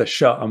is to the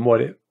shot and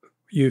what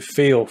you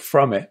feel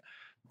from it,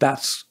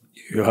 that's,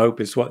 you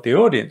hope, is what the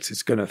audience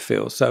is going to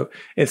feel. So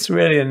it's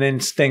really an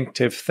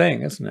instinctive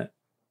thing, isn't it?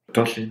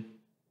 Totally.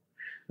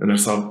 And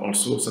there's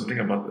also something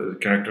about the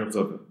characters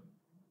of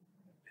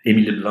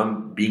Emily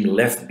Blunt being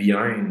left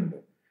behind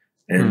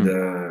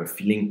and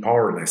feeling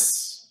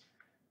powerless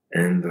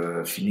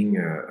and feeling,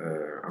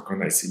 how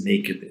can I say,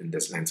 naked in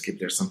this landscape.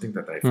 There's something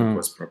that I think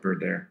was proper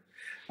there.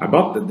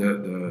 About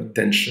the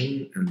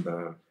tension, and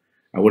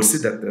I will say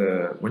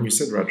that when you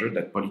said, Roger,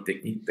 that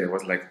Polytechnique, there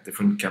was like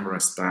different camera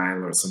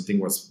style or something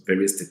was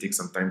very aesthetic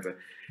sometimes.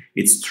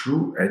 It's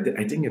true.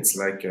 I think it's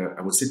like,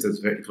 I would say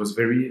it was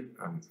very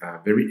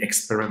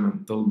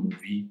experimental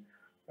movie.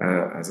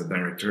 As a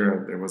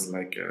director, there was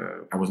like,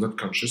 I was not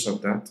conscious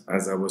of that.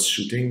 As I was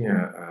shooting,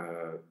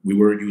 we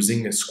were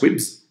using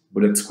squibs,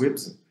 bullet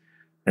squibs.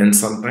 And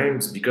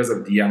sometimes because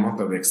of the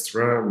amount of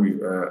extra,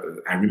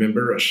 I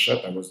remember a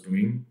shot I was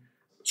doing,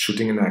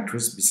 shooting an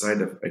actress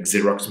beside a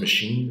Xerox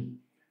machine,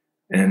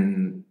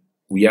 and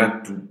we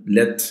had to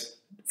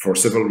for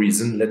several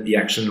reasons, let the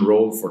action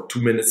roll for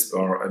 2 minutes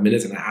or a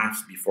minute and a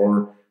half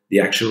before the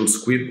actual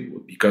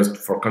squib, because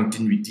for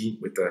continuity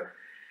with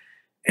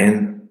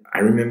and I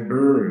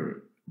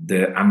remember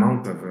the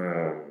amount of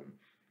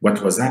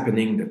what was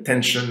happening, the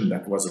tension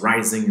that was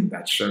rising in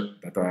that shot,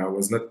 that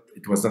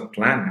it was not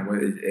planned.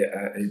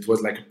 It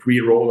was like a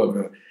pre-roll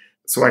of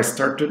so I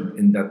started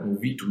in that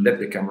movie to let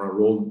the camera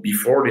roll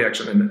before the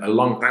action, and a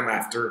long time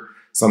after,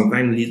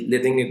 sometimes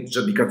letting it,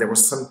 just because there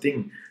was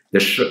something, the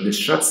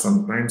shot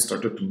sometimes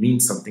started to mean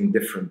something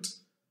different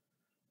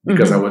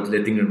because I was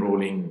letting it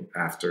rolling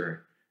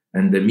after.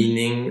 And the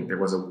meaning, there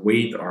was a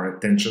weight or a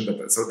tension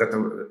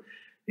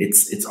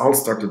it's all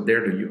started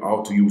there,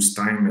 how to use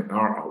time and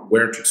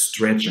where to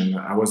stretch. And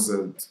I was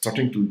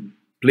starting to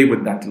play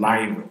with that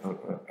live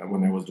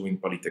when I was doing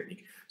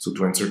Polytechnique. So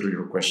to answer to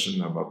your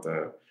question about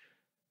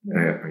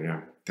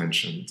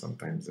tension,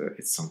 sometimes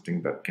it's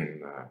something that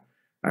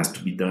has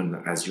to be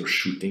done as you're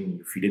shooting.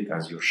 You feel it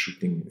as you're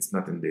shooting. It's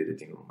not in the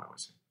editing room, I would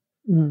say.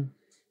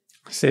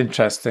 It's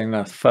interesting.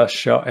 The first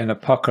shot in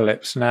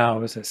Apocalypse Now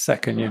was a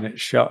second unit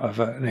shot of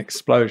an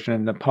explosion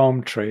in the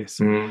palm trees.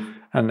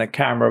 And the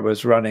camera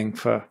was running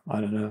for,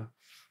 I don't know,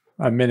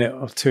 a minute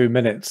or 2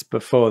 minutes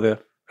before the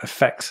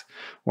effects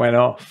went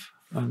off.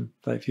 And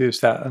they've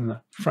used that in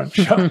the front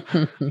shot.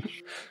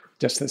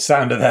 Just the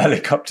sound of the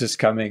helicopters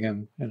coming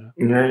and,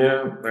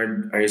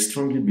 I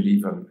strongly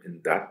believe in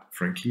that,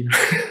 frankly.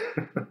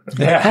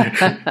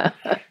 Yeah.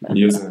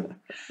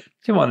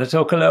 Do you want to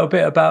talk a little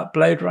bit about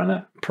Blade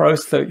Runner?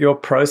 Your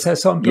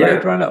process on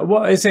Blade Runner?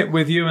 What is it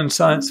with you and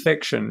science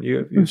fiction?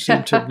 You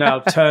seem to have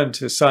now turned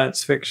to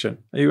science fiction.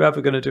 Are you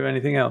ever going to do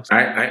anything else?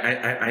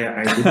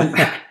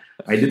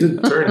 I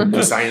didn't turn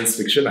to science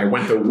fiction. I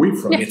went away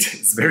from it.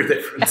 It's very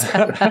different.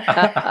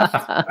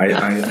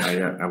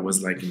 I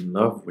was like in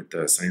love with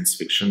science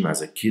fiction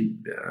as a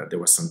kid. There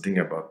was something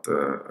about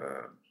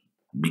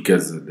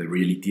because of the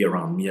reality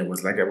around me. I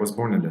was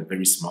born in a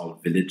very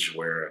small village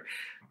where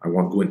I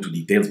won't go into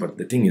details, but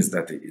the thing is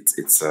that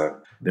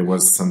there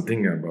was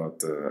something about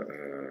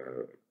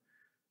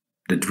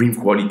the dream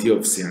quality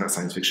of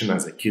science fiction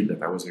as a kid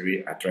that I was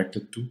very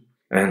attracted to.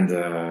 And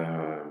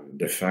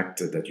the fact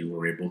that you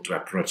were able to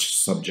approach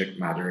subject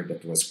matter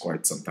that was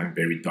quite sometimes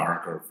very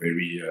dark or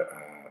very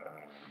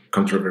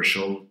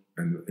controversial.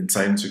 And in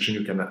science fiction,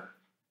 you can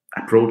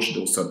approach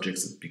those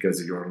subjects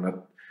because you're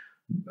not,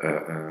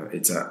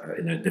 it's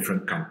in a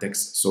different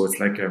context. So it's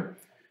like,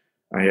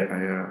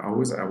 I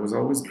was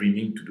always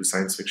dreaming to do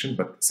science fiction,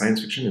 but science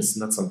fiction is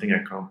not something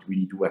I can't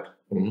really do at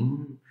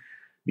home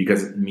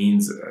because it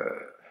means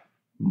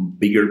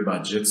bigger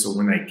budget. So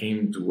when I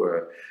came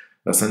to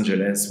Los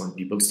Angeles, when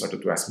people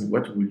started to ask me,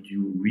 what would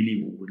you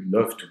really would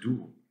love to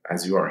do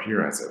as you are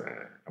here? I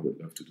would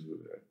love to do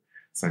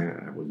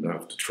I would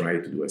love to try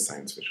to do a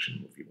science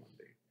fiction movie one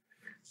day.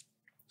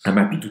 I'm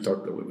happy to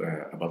talk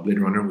about Blade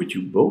Runner with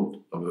you both,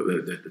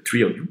 the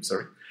three of you,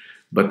 sorry.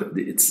 But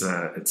it's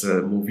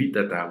a movie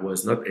that I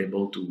was not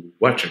able to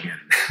watch again.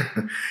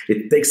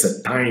 It takes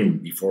a time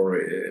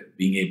before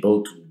being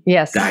able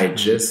to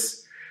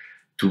digest,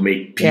 to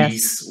make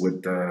peace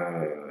with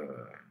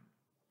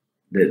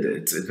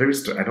it's very.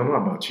 I don't know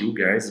about you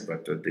guys,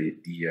 but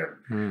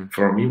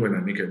for me, when I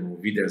make a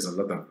movie, there's a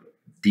lot of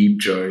deep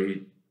joy,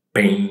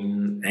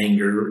 pain,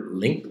 anger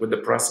linked with the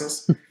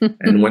process.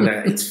 And when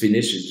it's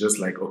finished, it's just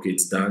like, okay,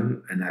 it's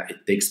done. And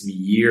it takes me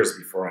years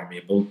before I'm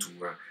able to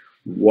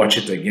watch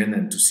it again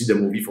and to see the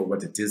movie for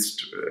what it is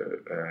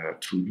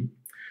truly.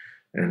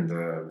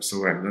 And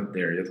so I'm not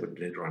there yet with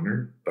Blade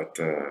Runner, but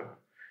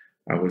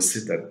I will say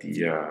that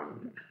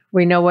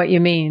we know what you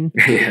mean.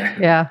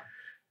 Yeah.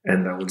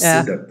 And I would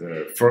say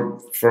that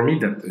for me,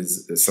 that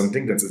is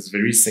something that is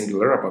very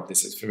singular about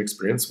this film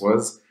experience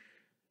was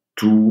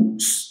to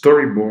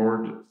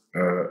storyboard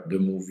the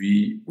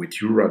movie with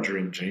you, Roger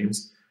and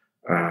James,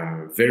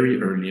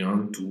 very early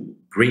on to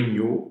bring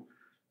you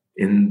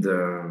in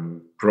the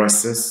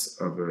process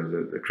of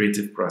the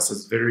creative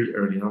process very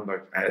early on.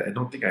 Like I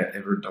don't think I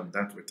ever done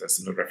that with a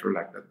cinematographer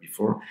like that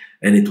before,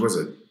 and it was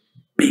a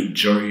big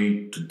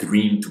joy to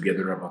dream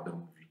together about the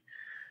movie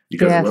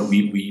because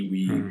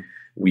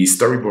we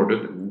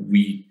storyboarded,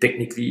 we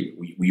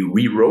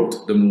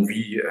rewrote the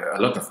movie,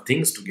 a lot of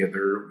things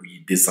together,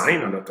 we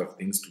designed a lot of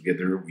things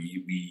together,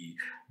 we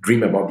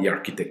dream about the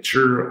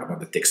architecture, about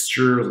the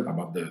textures,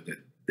 about the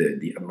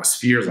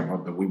atmospheres,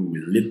 about the way we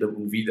lit the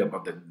movie,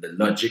 about the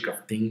logic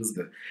of things.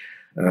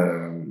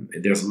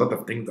 There's a lot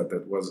of things that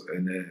was,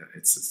 and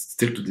it's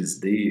still to this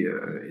day,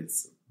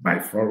 it's by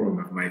far one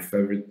of my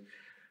favorite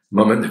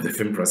moment of the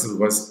film process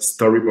was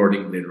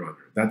storyboarding Blade Runner.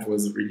 That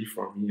was really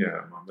for me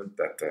a moment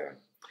that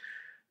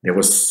there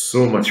was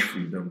so much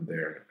freedom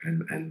there,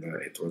 and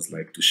it was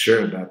like to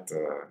share that.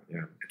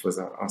 It was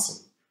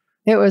awesome.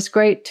 It was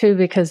great too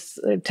because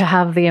to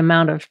have the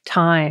amount of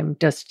time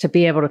just to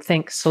be able to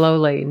think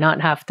slowly,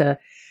 not have to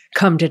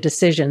come to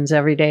decisions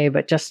every day,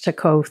 but just to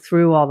go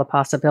through all the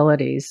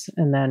possibilities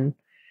and then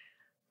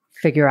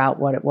figure out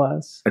what it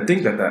was. I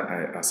think that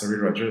sorry,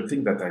 Roger. I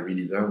think that I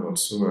really love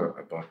also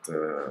about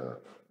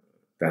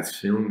that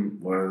film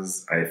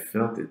was I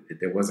felt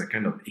there was a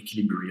kind of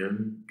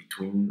equilibrium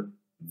between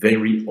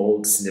very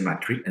old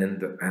cinematic and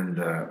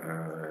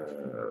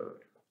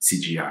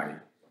CGI.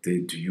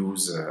 To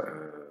use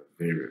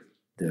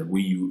the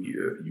way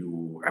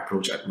you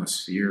approach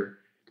atmosphere,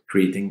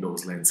 creating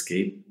those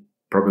landscapes.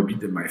 Probably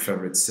my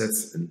favorite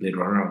sets in Blade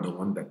Runner are the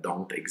ones that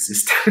don't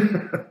exist.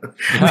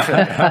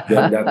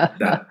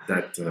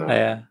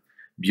 that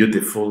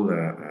beautiful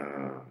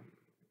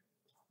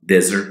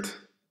desert,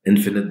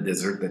 infinite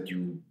desert that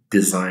you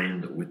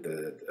designed with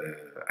the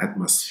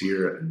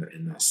atmosphere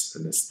and a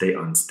stay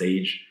on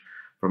stage.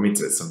 For me,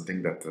 it's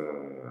something that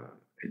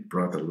it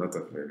brought a lot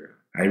of.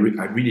 I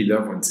really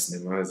love when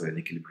cinema is an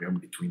equilibrium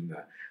between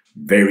the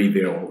very,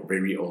 very,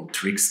 very old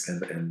tricks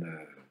and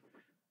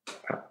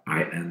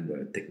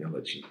high-end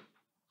technology.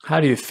 How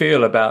do you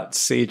feel about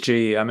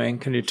CG? I mean,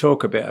 can you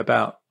talk a bit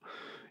about,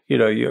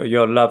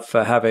 your love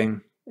for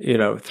having,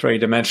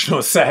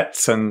 three-dimensional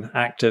sets and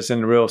actors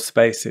in real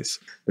spaces?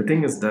 The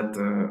thing is that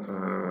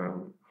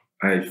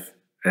I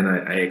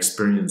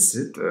experienced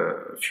it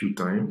a few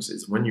times,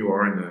 is when you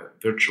are in a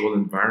virtual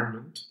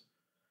environment,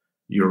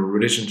 your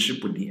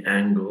relationship with the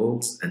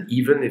angles, and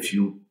even if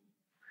you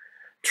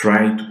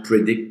try to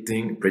predict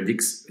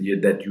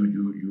that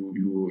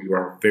you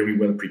are very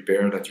well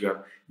prepared, that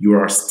you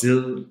are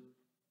still,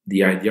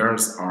 the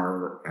ideas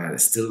are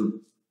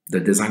still,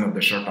 the design of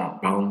the shot are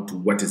bound to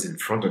what is in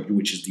front of you,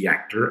 which is the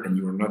actor, and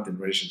you are not in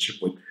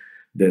relationship with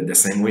the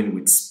same way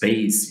with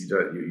space.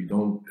 You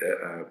don't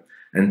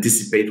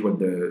anticipate what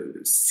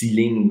the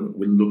ceiling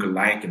will look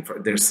like, and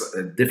there's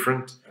a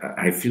different.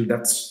 I feel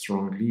that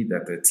strongly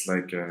that it's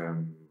like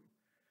I'm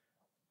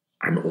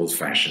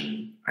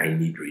old-fashioned. I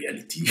need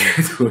reality.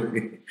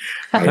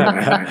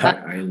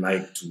 I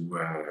like to,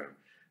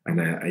 and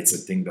it's a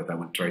thing that I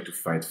will try to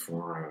fight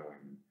for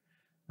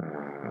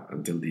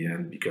until the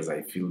end, because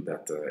I feel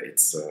that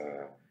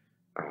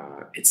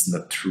it's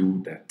not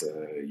true that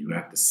you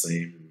have the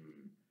same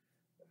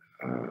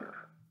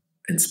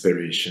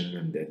inspiration,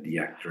 and that the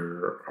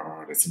actor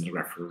or the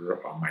cinematographer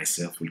or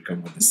myself will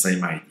come with the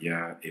same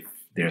idea if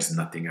there's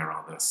nothing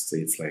around us. So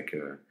it's like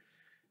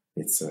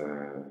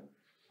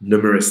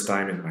numerous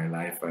time in my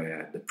life I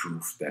had the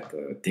proof that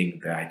the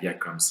idea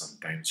comes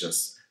sometimes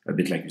just a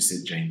bit like you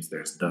said, James.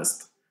 There's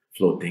dust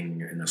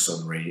floating in a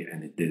sun ray,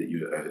 and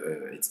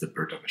it's the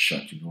bird of a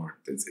shot.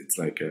 It's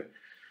like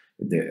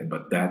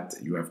but that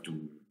you have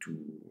to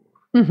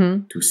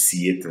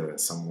see it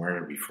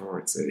somewhere before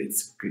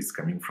it's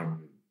coming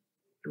from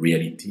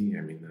reality.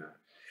 I mean,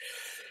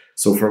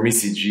 so for me,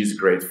 CG is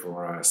great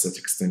for set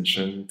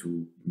extension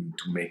to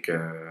make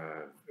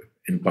a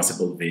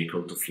impossible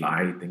vehicle to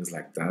fly, things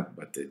like that.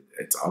 But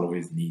it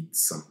always needs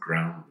some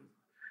ground,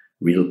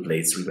 real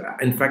place.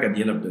 In fact, at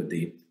the end of the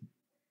day,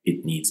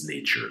 it needs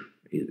nature.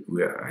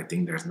 I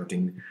think there's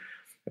nothing.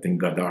 I think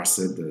Godard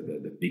said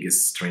the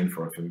biggest strength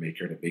for a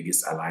filmmaker, the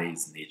biggest ally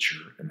is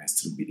nature, and I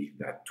still believe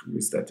that too.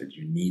 Is that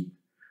you need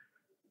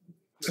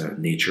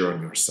nature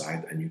on your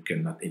side, and you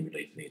cannot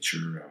emulate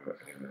nature.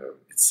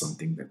 It's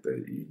something that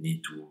you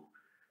need to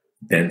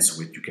dance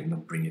with. You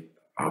cannot bring it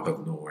out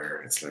of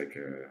nowhere. It's like,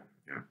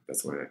 yeah,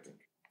 that's what I think.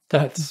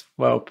 That's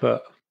well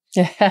put.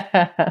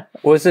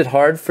 Was it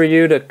hard for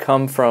you to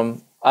come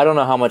from, I don't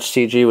know how much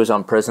CG was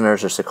on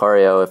Prisoners or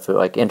Sicario, if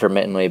like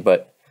intermittently,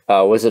 but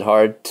was it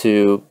hard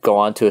to go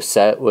onto a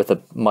set with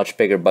a much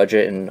bigger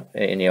budget and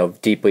you know,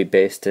 deeply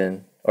based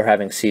in, or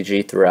having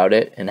CG throughout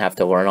it and have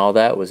to learn all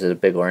that? Was it a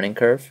big learning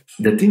curve?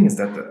 The thing is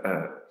that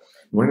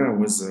when I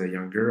was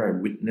younger, I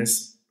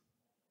witnessed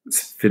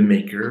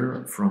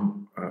filmmaker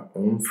from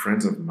own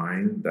friends of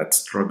mine that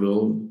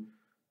struggled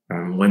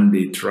when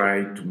they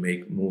try to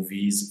make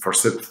movies for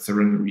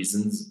certain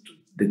reasons.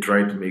 They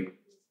try to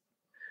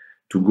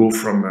go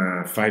from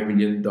a $5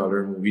 million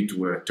movie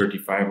to a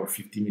 35 or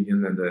 50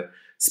 million, and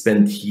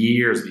spent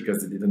years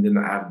because they didn't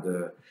have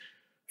the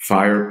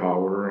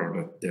firepower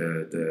or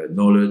the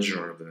knowledge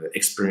or the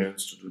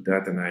experience to do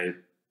that. And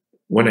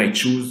when I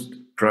choose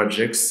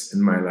projects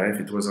in my life,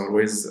 it was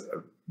always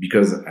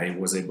because I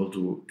was able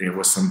to, there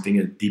was something,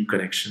 a deep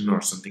connection or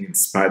something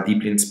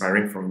deeply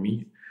inspiring for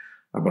me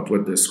about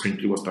what the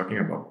screenplay was talking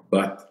about,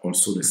 but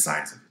also the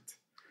size of it.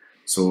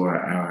 So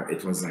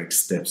it was like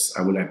steps.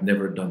 I would have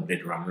never done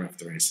Blade Runner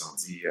after I saw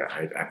Z.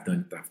 I've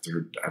done it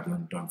after, I've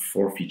done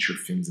 4 feature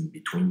films in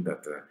between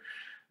that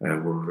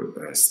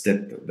were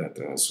stepped that,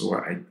 so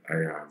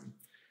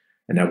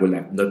and I would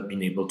have not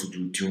been able to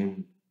do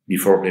Dune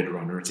before Blade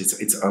Runner.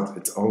 It's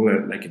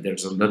all like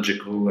there's a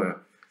logical,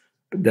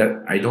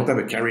 that I don't have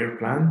a career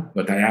plan,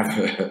 but I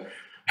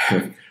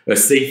have a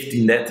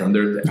safety net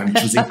under. I'm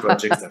choosing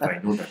projects that I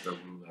know that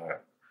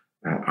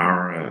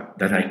are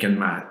that I can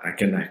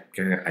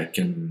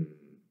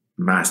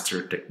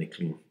master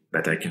technically,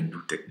 that I can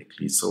do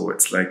technically. So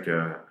it's like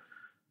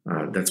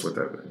that's what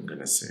I'm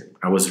gonna say.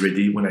 I was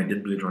ready when I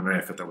did Blade Runner.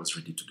 I thought I was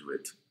ready to do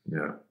it,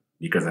 yeah,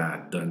 because I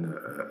had done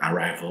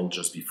Arrival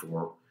just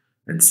before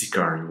and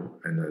Sicario,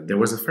 and there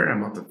was a fair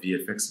amount of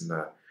VFX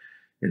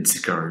in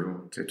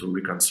Sicario to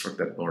reconstruct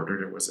that border.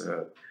 There was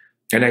a,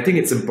 and I think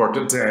it's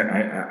important.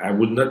 I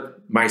would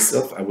not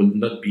myself. I would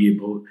not be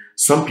able.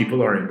 Some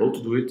people are able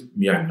to do it.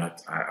 Me, I'm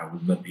not. I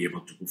would not be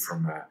able to go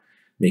from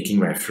making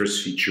my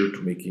first feature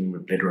to making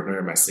Blade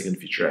Runner my second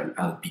feature.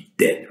 I'll be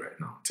dead right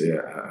now.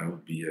 I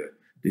would be.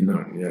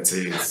 Yeah.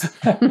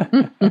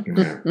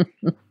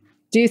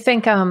 Do you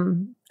think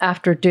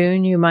after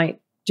Dune you might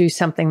do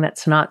something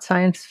that's not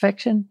science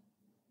fiction?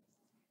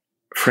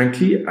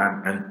 Frankly,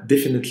 I'm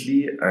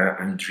definitely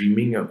I'm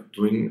dreaming of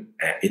doing.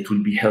 It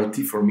will be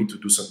healthy for me to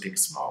do something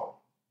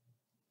small.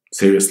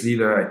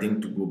 Seriously, I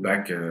think to go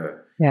back.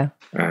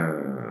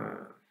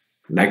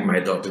 Like my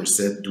daughter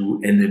said,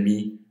 do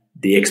Enemy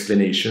the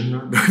explanation. No,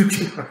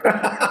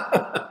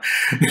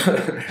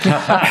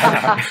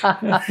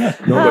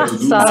 but to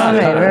do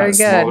very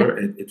smaller,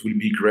 it will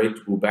be great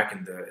to go back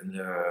in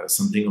the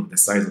something of the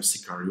size of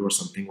Sicario or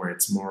something where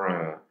it's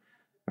more.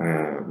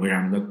 Where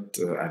I'm not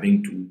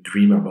having to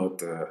dream about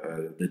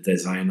the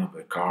design of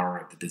a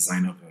car, the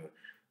design of a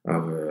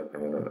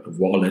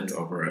wallet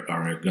or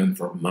a gun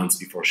for months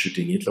before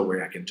shooting it,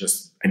 where I can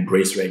just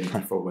embrace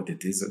reality for what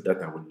it is.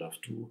 That I would love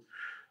to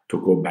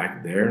go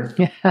back there.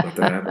 But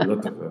I have a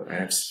lot of, I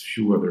have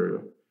few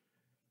other,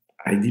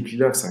 I deeply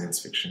love science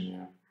fiction,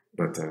 yeah.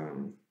 But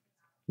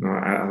no,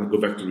 I'll go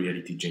back to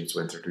reality, James, to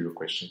answer to your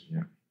question,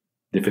 yeah.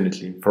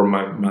 Definitely. For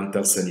my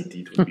mental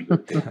sanity, it would be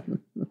good.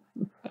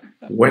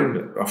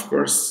 When, of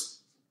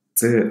course,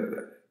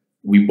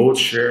 we both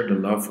share the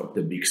love of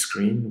the big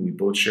screen. We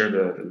both share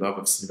the love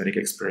of cinematic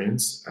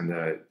experience. And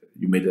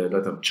you made a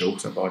lot of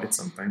jokes about it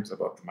sometimes,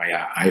 about my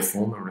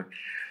iPhone.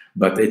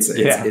 But it's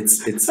to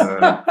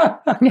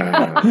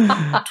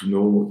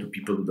know, to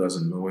people who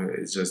doesn't know,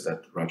 it's just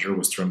that Roger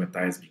was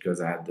traumatized because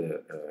I had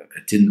a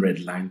thin red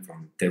line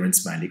from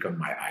Terrence Malick on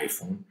my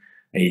iPhone.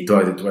 And he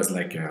thought it was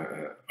like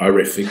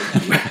horrific.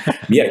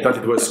 Me, I thought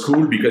it was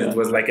cool because it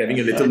was like having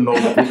a little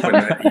notebook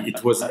and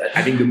it was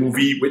having the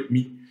movie with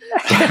me.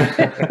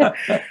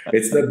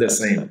 It's not the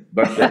same.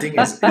 But the thing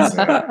is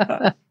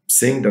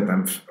saying that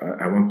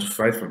I want to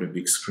fight for the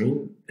big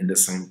screen. At the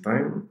same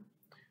time,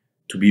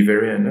 to be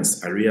very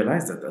honest, I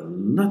realized that a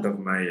lot of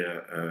my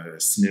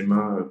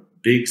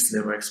big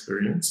cinema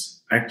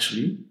experience,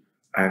 actually,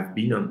 I've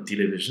been on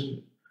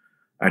television.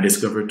 I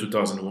discovered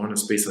 2001: A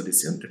Space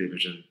Odyssey on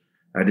television.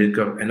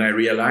 And I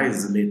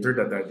realized later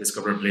that I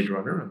discovered Blade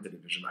Runner on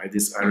television. I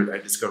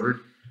discovered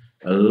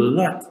a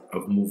lot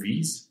of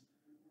movies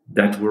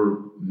that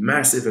were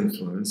massive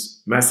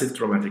influence, massive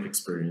traumatic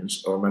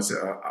experience, or massive,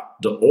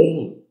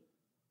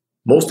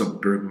 most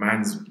of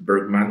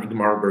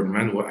Ingmar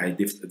Bergman, what I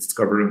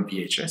discovered on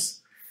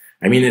VHS.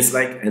 I mean, it's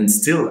like, and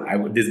still,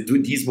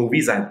 these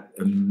movies had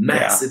a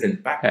massive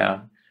impact.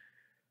 Yeah.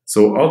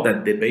 So all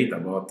that debate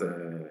about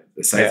the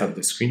size of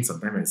the screen,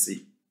 sometimes I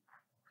see.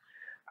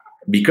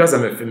 Because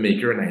I'm a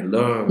filmmaker and I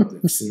love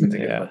the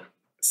cinematic, but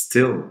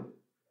still,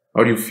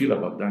 how do you feel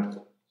about that?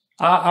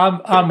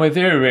 I'm with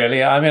you,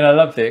 really. I mean, I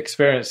love the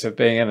experience of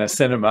being in a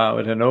cinema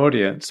with an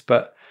audience,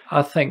 but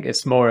I think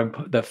it's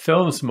the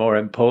film's more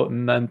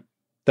important than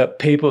that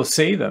people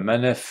see them.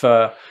 And if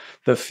the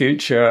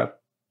future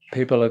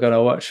people are going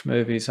to watch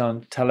movies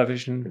on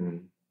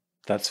television,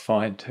 that's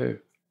fine too.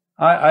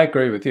 I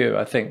agree with you.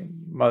 I think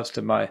most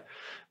of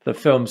the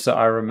films that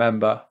I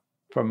remember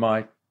from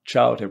my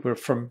childhood were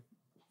from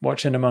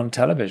watching them on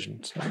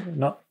television, so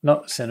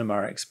not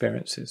cinema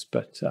experiences.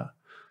 But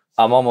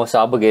I'm almost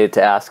obligated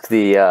to ask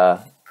the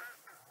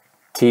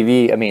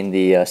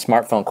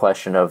smartphone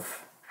question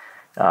of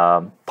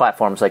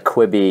platforms like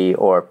Quibi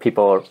or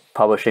people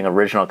publishing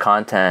original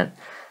content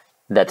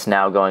that's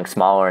now going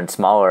smaller and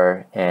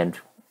smaller. And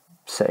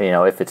so,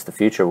 if it's the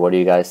future, what do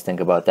you guys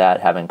think about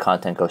that? Having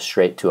content go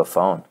straight to a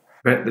phone?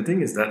 But the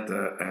thing is that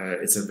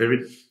it's a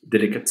very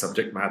delicate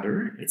subject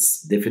matter.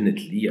 It's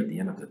definitely, at the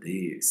end of the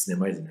day,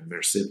 cinema is an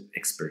immersive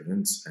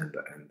experience,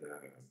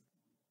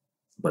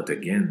 but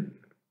again,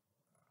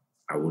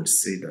 I would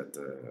say that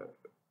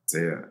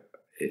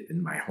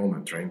in my home,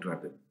 I'm trying to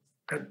have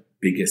the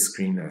biggest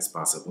screen as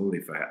possible.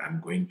 If I'm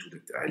going to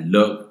I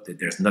love that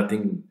there's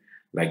nothing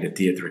like the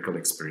theatrical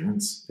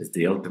experience. It's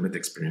the ultimate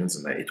experience,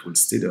 and it will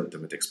stay the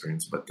ultimate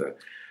experience. But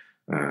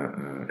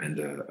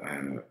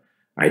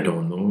I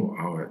don't know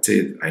how.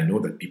 I know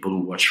that people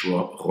who watch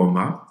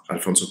Roma,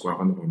 Alfonso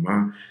Cuarón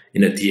Roma,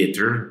 in a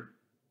theater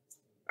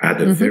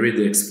had a very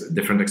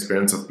different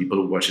experience of people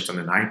who watch it on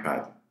an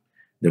iPad.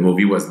 The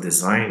movie was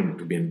designed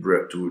to be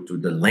to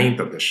the length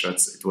of the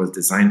shots. It was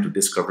designed to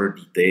discover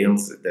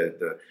details.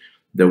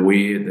 The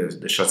way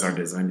the shots are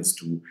designed is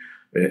to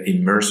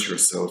immerse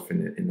yourself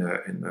in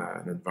an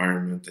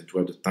environment and to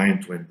have the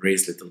time to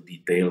embrace little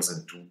details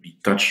and to be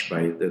touched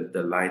by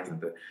the light and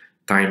the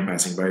time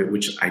passing by,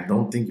 which I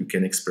don't think you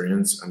can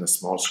experience on a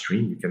small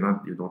screen. You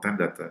don't have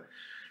that.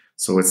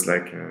 So it's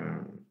like,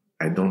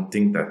 I don't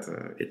think that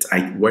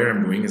where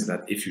I'm going is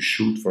that if you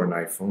shoot for an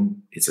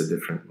iPhone, it's a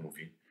different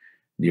movie.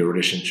 The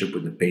relationship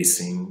with the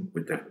pacing,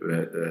 with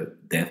the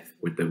depth,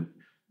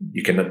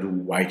 you cannot do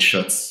wide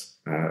shots.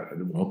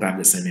 It won't have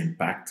the same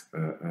impact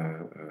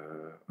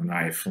on an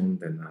iPhone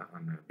than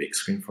on a big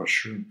screen for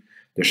sure.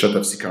 The shot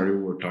of Sicario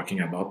we're talking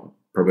about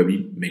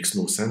probably makes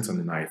no sense on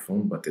an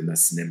iPhone, but in a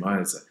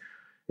cinema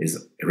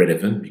is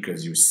relevant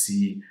because you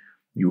see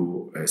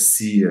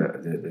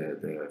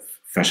the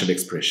facial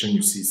expression.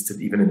 You see still,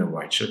 even in a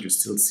wide shot, you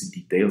still see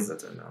details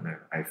that on an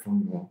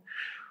iPhone won't.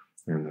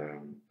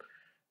 And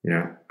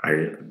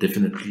I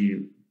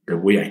definitely, the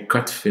way I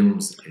cut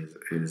films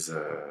is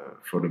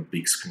for the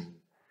big screen,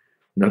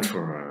 not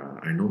for.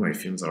 I know my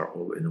films are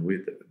all in a way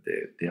that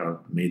they are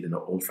made in an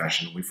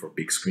old-fashioned way for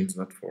big screens,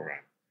 not for.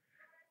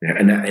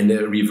 And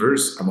the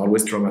reverse, I'm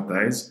always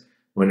traumatized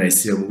when I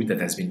see a movie that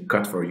has been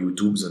cut for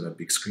YouTube's on a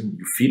big screen.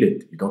 You feel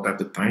it. You don't have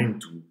the time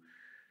to.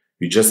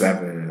 You just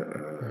have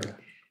a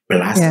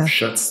blast of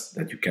shots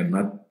that you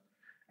cannot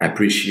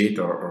appreciate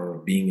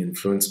or being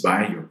influenced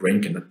by. Your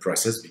brain cannot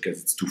process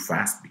because it's too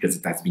fast, because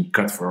it has been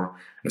cut for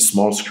a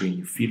small screen.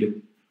 You feel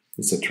it.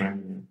 It's a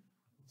trend. Yeah.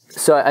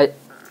 So I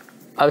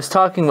was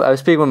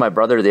speaking with my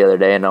brother the other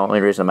day, and the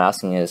only reason I'm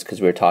asking is because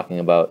we were talking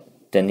about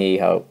Denis,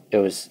 how it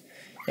was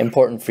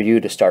important for you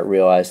to start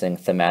realizing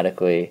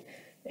thematically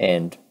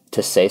and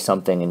to say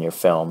something in your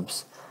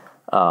films.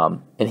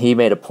 And he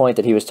made a point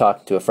that he was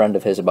talking to a friend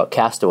of his about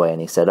Castaway, and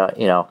he said,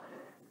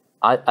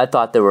 I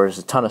thought there was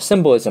a ton of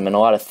symbolism and a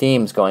lot of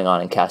themes going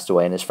on in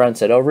Castaway. And his friend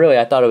said, oh, really?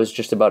 I thought it was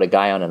just about a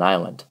guy on an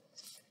island.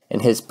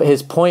 And his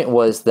point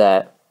was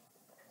that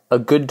a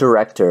good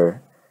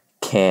director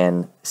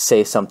can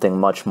say something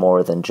much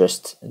more than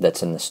just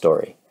that's in the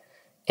story.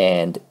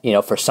 And,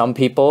 for some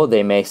people,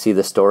 they may see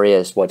the story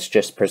as what's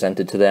just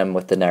presented to them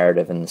with the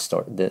narrative and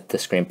the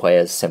screenplay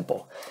as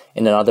simple.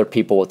 And then other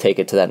people will take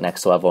it to that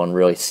next level and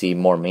really see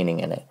more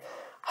meaning in it.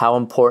 How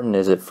important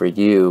is it for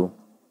you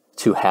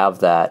to have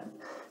that,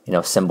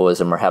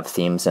 symbolism or have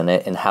themes in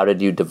it? And how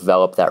did you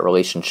develop that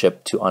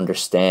relationship to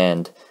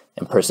understand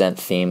and present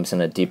themes in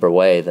a deeper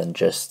way than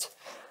just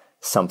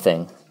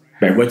something?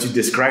 Like what you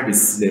described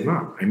is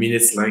cinema. I mean,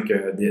 it's like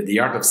the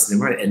art of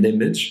cinema, an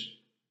image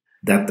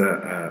that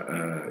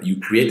you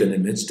create an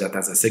image that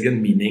has a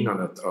second meaning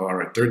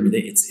or a third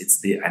meaning.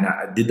 And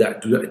I did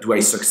that. Do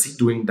I succeed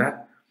doing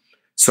that?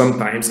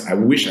 Sometimes I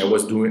wish I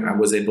was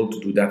able to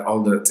do that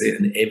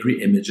in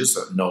every images.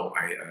 No,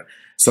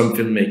 some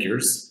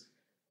filmmakers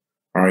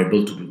are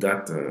able to do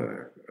that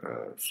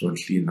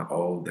fluently in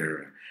all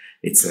their.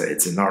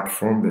 It's an art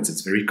form that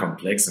it's very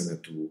complex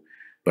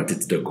but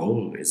it's the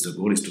goal. The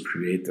goal is to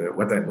create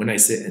when I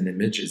say an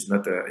image, it's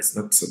not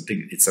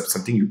something. It's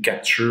something you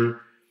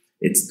capture.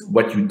 It's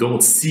what you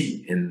don't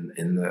see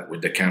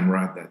with the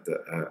camera. That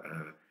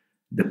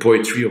the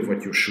poetry of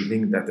what you're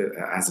shooting that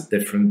has a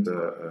different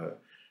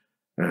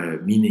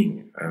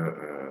meaning.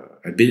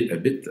 A bit.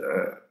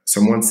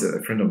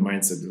 A friend of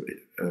mine said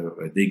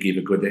they gave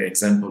a good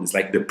example. It's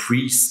like the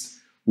priest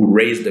who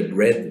raised the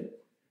bread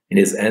in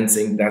his hand,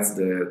 saying that's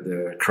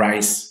the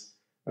Christ.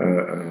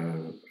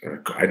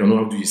 I don't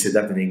know how do you say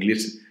that in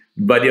English.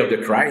 Body of the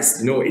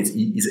Christ,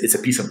 it's a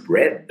piece of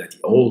bread that he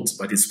holds,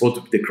 but it's supposed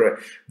to be the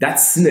Christ.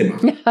 That's cinema.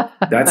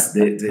 That's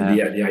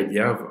the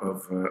idea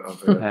of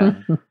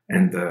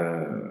and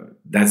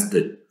that's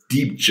the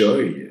deep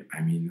joy.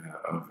 I mean,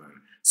 of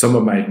some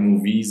of my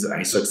movies,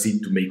 I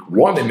succeed to make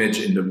one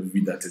image in the movie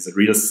that is a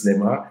real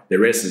cinema. The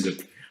rest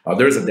is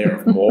Others are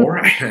there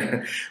more,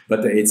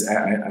 but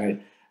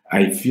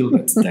I feel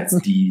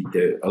that's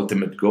the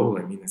ultimate goal.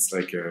 I mean, it's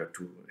like a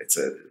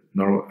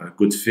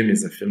good film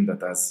is a film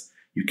that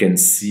you can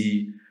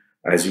see,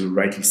 as you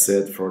rightly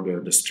said, for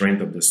the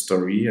strength of the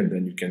story, and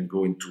then you can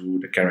go into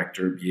the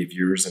character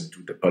behaviors and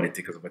to the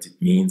politics of what it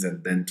means,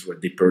 and then to a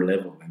deeper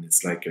level. And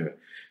it's like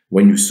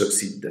when you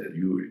succeed,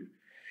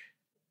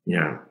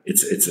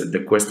 it's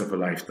the quest of a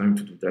lifetime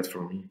to do that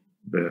for me.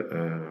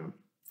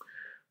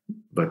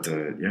 But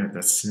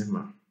that's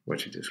cinema,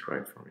 what you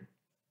described for me.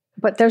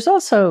 But there's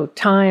also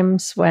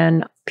times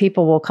when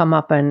people will come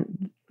up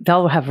and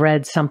they'll have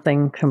read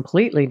something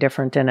completely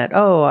different in it.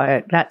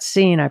 Oh, that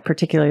scene, I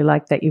particularly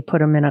like that you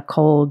put him in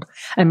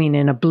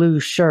a blue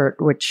shirt,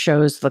 which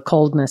shows the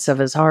coldness of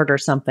his heart or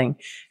something.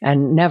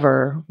 And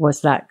never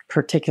was that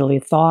particularly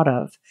thought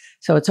of.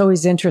 So it's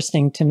always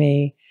interesting to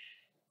me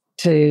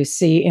to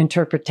see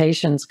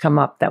interpretations come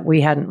up that we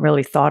hadn't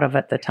really thought of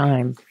at the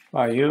time.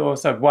 Well, you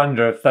also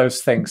wonder if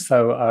those things,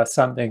 though, are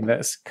something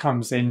that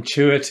comes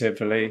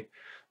intuitively.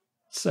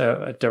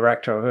 So a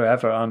director or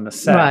whoever on the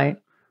set, right,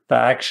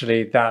 that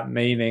actually that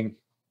meaning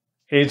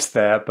is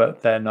there,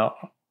 but they're not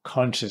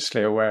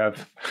consciously aware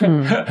of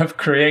of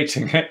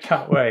creating it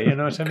that way. You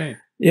know what I mean?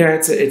 Yeah,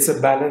 it's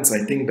a balance.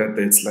 I think that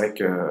it's like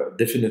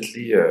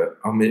definitely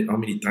how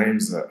many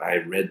times I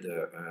read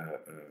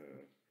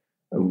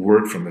a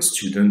word from a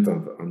student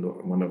on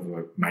one of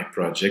my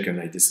project, and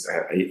they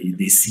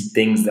see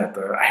things that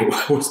I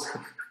was.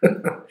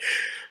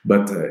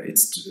 But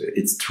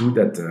it's true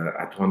that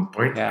at one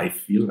point I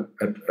feel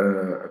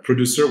a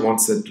producer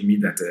once said to me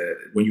that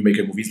when you make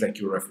a movie, it's like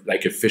you're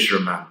like a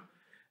fisherman,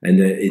 and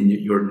in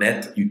your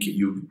net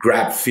you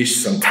grab fish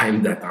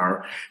sometimes that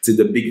are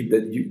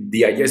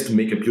the idea is to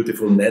make a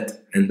beautiful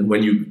net, and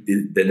when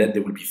the net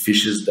there will be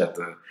fishes that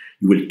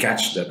you will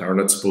catch that are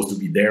not supposed to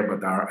be there,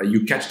 but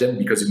you catch them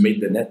because you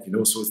made the net, you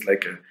know. So it's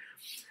like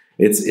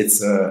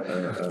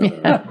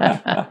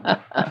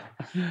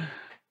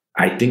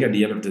I think at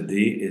the end of the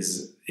day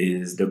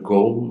is the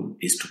goal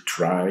is to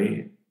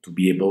try to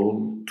be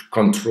able to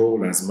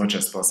control as much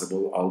as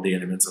possible all the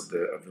elements of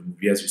the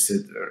movie, as you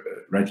said,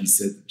 rightly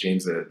said,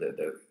 James,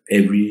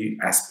 every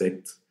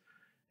aspect,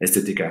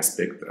 aesthetic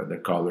aspect, the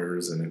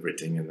colors and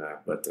everything, and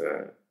but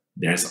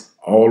there's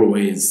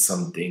always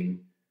something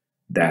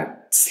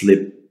that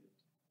slip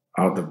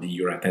out of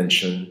your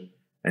attention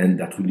and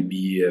that will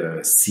be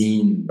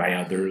seen by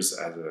others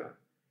as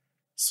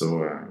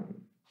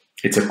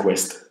it's a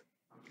quest.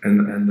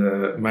 And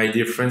my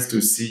dear friends, to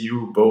see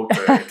you both,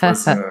 it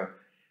was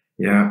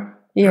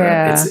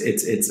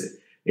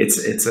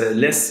it's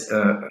less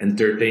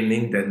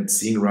entertaining than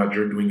seeing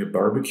Roger doing a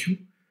barbecue,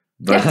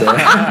 but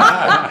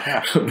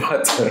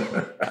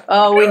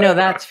oh, we know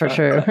that's for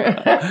sure.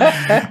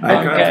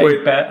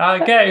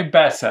 I'm getting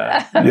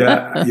better.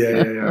 Yeah.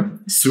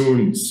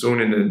 Soon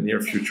in the near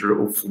future,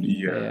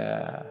 hopefully,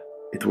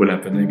 it will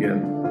happen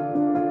again.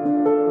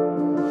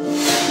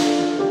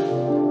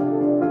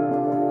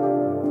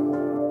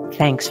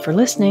 Thanks for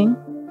listening.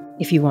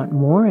 If you want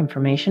more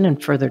information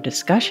and further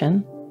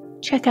discussion,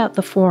 check out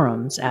the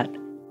forums at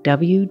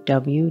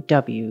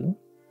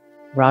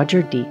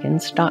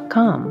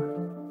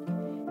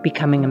www.rogerdeakins.com.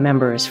 Becoming a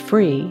member is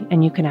free,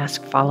 and you can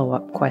ask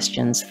follow-up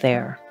questions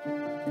there.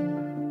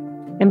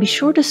 And be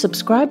sure to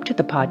subscribe to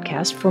the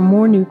podcast for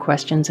more new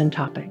questions and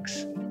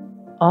topics.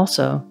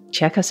 Also,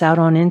 check us out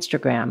on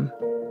Instagram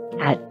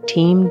at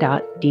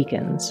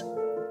team.deakins.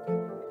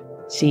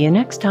 See you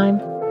next time.